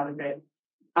paper out of it,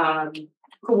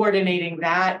 coordinating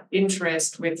that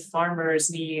interest with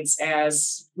farmers' needs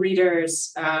as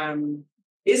breeders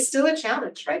is still a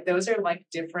challenge, right? Those are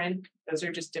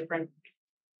just different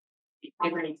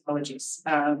ecologies,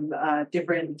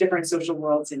 different social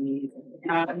worlds in need.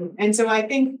 And so I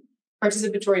think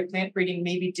participatory plant breeding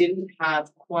maybe didn't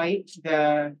have quite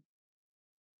the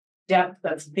depth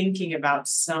of thinking about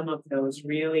some of those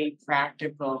really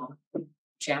practical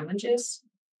challenges.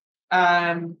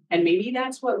 And maybe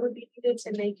that's what would be needed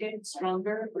to make it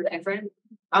stronger or different.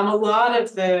 A lot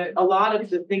of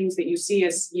the things that you see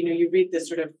as, you read the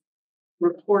sort of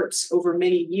reports over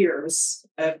many years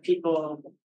of people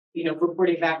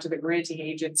reporting back to the granting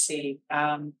agency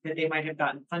that they might have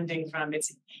gotten funding from.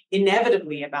 It's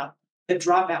inevitably about the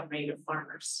dropout rate of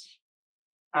farmers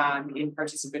in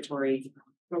participatory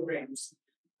programs.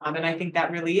 And I think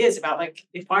that really is about, like,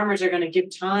 if farmers are going to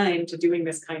give time to doing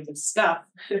this kind of stuff,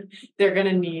 they're going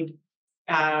to need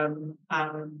kind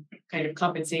of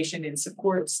compensation and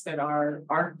supports that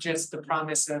aren't just the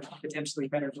promise of potentially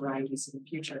better varieties in the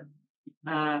future.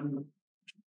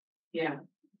 Yeah.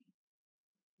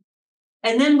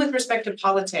 And then with respect to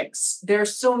politics, there are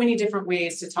so many different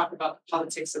ways to talk about the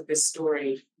politics of this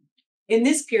story. In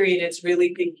this period, it's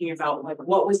really thinking about, like,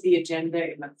 what was the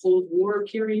agenda in the Cold War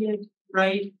period,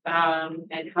 right?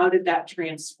 And how did that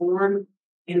transform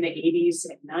in the 80s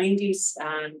and 90s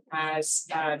as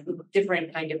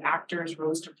different kind of actors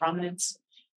rose to prominence.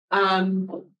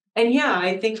 And yeah,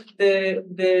 I think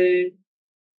the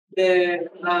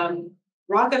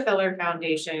Rockefeller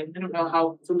Foundation, I don't know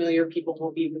how familiar people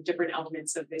will be with different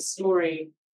elements of this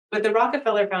story, but the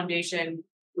Rockefeller Foundation,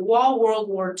 while World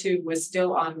War II was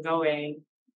still ongoing,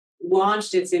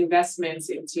 launched its investments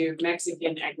into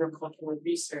Mexican agricultural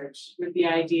research with the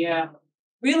idea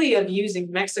really of using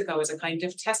Mexico as a kind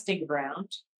of testing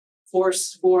ground for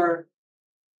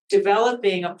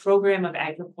developing a program of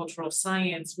agricultural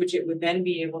science, which it would then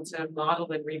be able to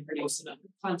model and reproduce in other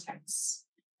contexts.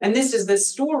 And this is the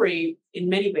story, in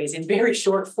many ways, in very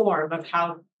short form, of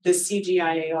how the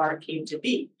CGIAR came to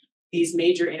be. These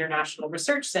major international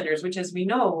research centers, which, as we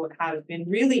know, have been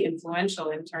really influential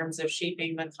in terms of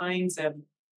shaping the kinds of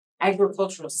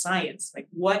agricultural science, like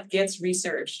what gets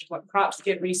researched, what crops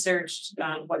get researched,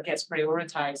 what gets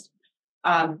prioritized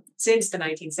since the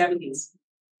 1970s.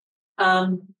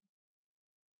 And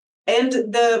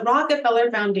the Rockefeller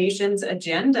Foundation's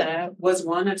agenda was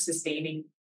one of sustaining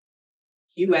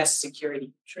US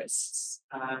security interests,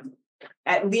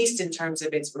 at least in terms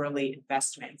of its early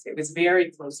investments. It was very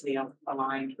closely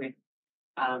aligned with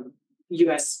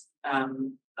US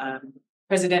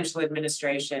presidential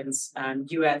administrations,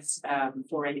 US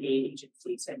foreign aid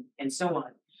agencies, and so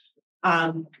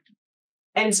on.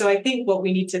 And so I think what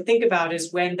we need to think about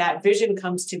is when that vision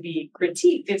comes to be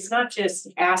critiqued, it's not just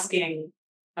asking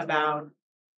about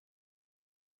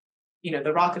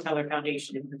the Rockefeller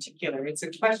Foundation in particular. It's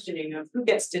a questioning of who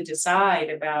gets to decide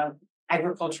about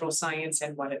agricultural science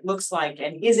and what it looks like,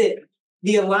 and is it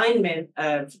the alignment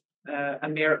of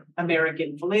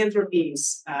American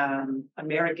philanthropies,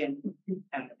 American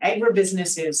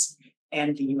agribusinesses,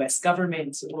 and the U.S.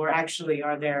 government, or actually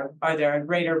are there a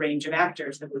greater range of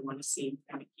actors that we want to see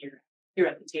here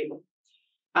at the table?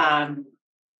 I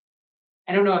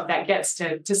don't know if that gets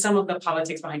to some of the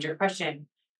politics behind your question,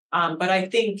 but I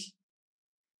think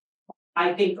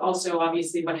also,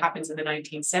 obviously, what happens in the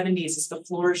 1970s is the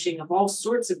flourishing of all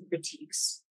sorts of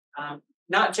critiques,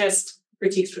 not just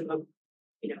critiques from the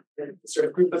sort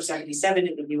of group of 77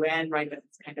 in the UN, right?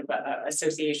 That's kind of an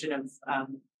association of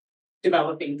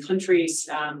developing countries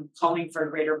calling for a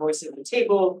greater voice at the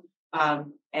table,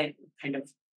 and kind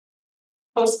of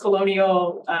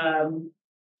post-colonial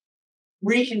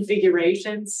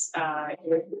reconfigurations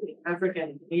in Africa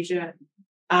and Asia.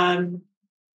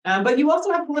 But you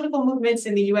also have political movements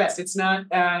in the U.S. It's not,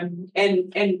 and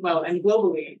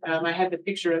globally. I had the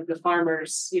picture of the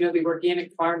farmers, the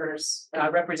organic farmers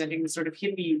representing the sort of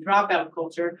hippie dropout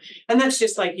culture, and that's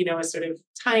just like a sort of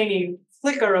tiny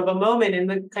flicker of a moment in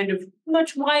the kind of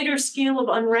much wider scale of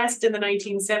unrest in the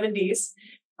 1970s.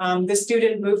 The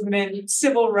student movement,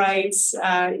 civil rights.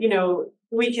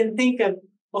 We can think of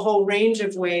a whole range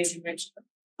of ways in which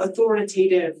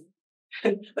authoritative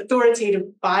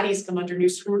bodies come under new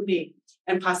scrutiny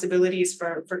and possibilities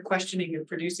for questioning and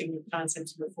producing new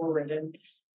concepts move forward. And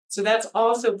so that's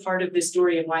also part of this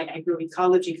story and why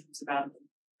agroecology comes about.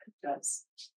 It does.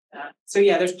 So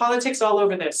yeah, there's politics all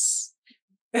over this.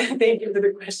 Thank you for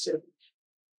the question.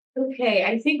 Okay,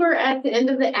 I think we're at the end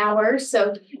of the hour.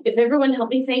 So if everyone help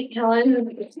me thank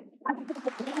Helen.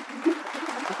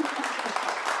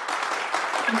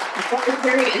 That was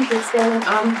very interesting.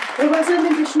 There was an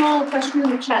additional question in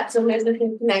the chat, so Liz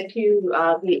can connect you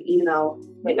via email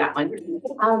with that one.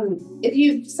 If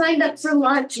you've signed up for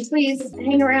lunch, please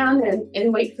hang around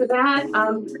and wait for that.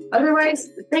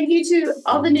 Otherwise, thank you to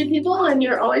all the new people, and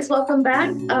you're always welcome back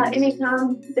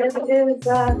anytime there is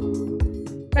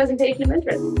presentation of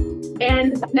interest.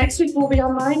 And next week we'll be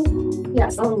online?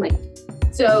 Yes, only.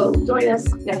 So join us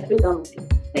next week online.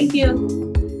 Thank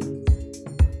you.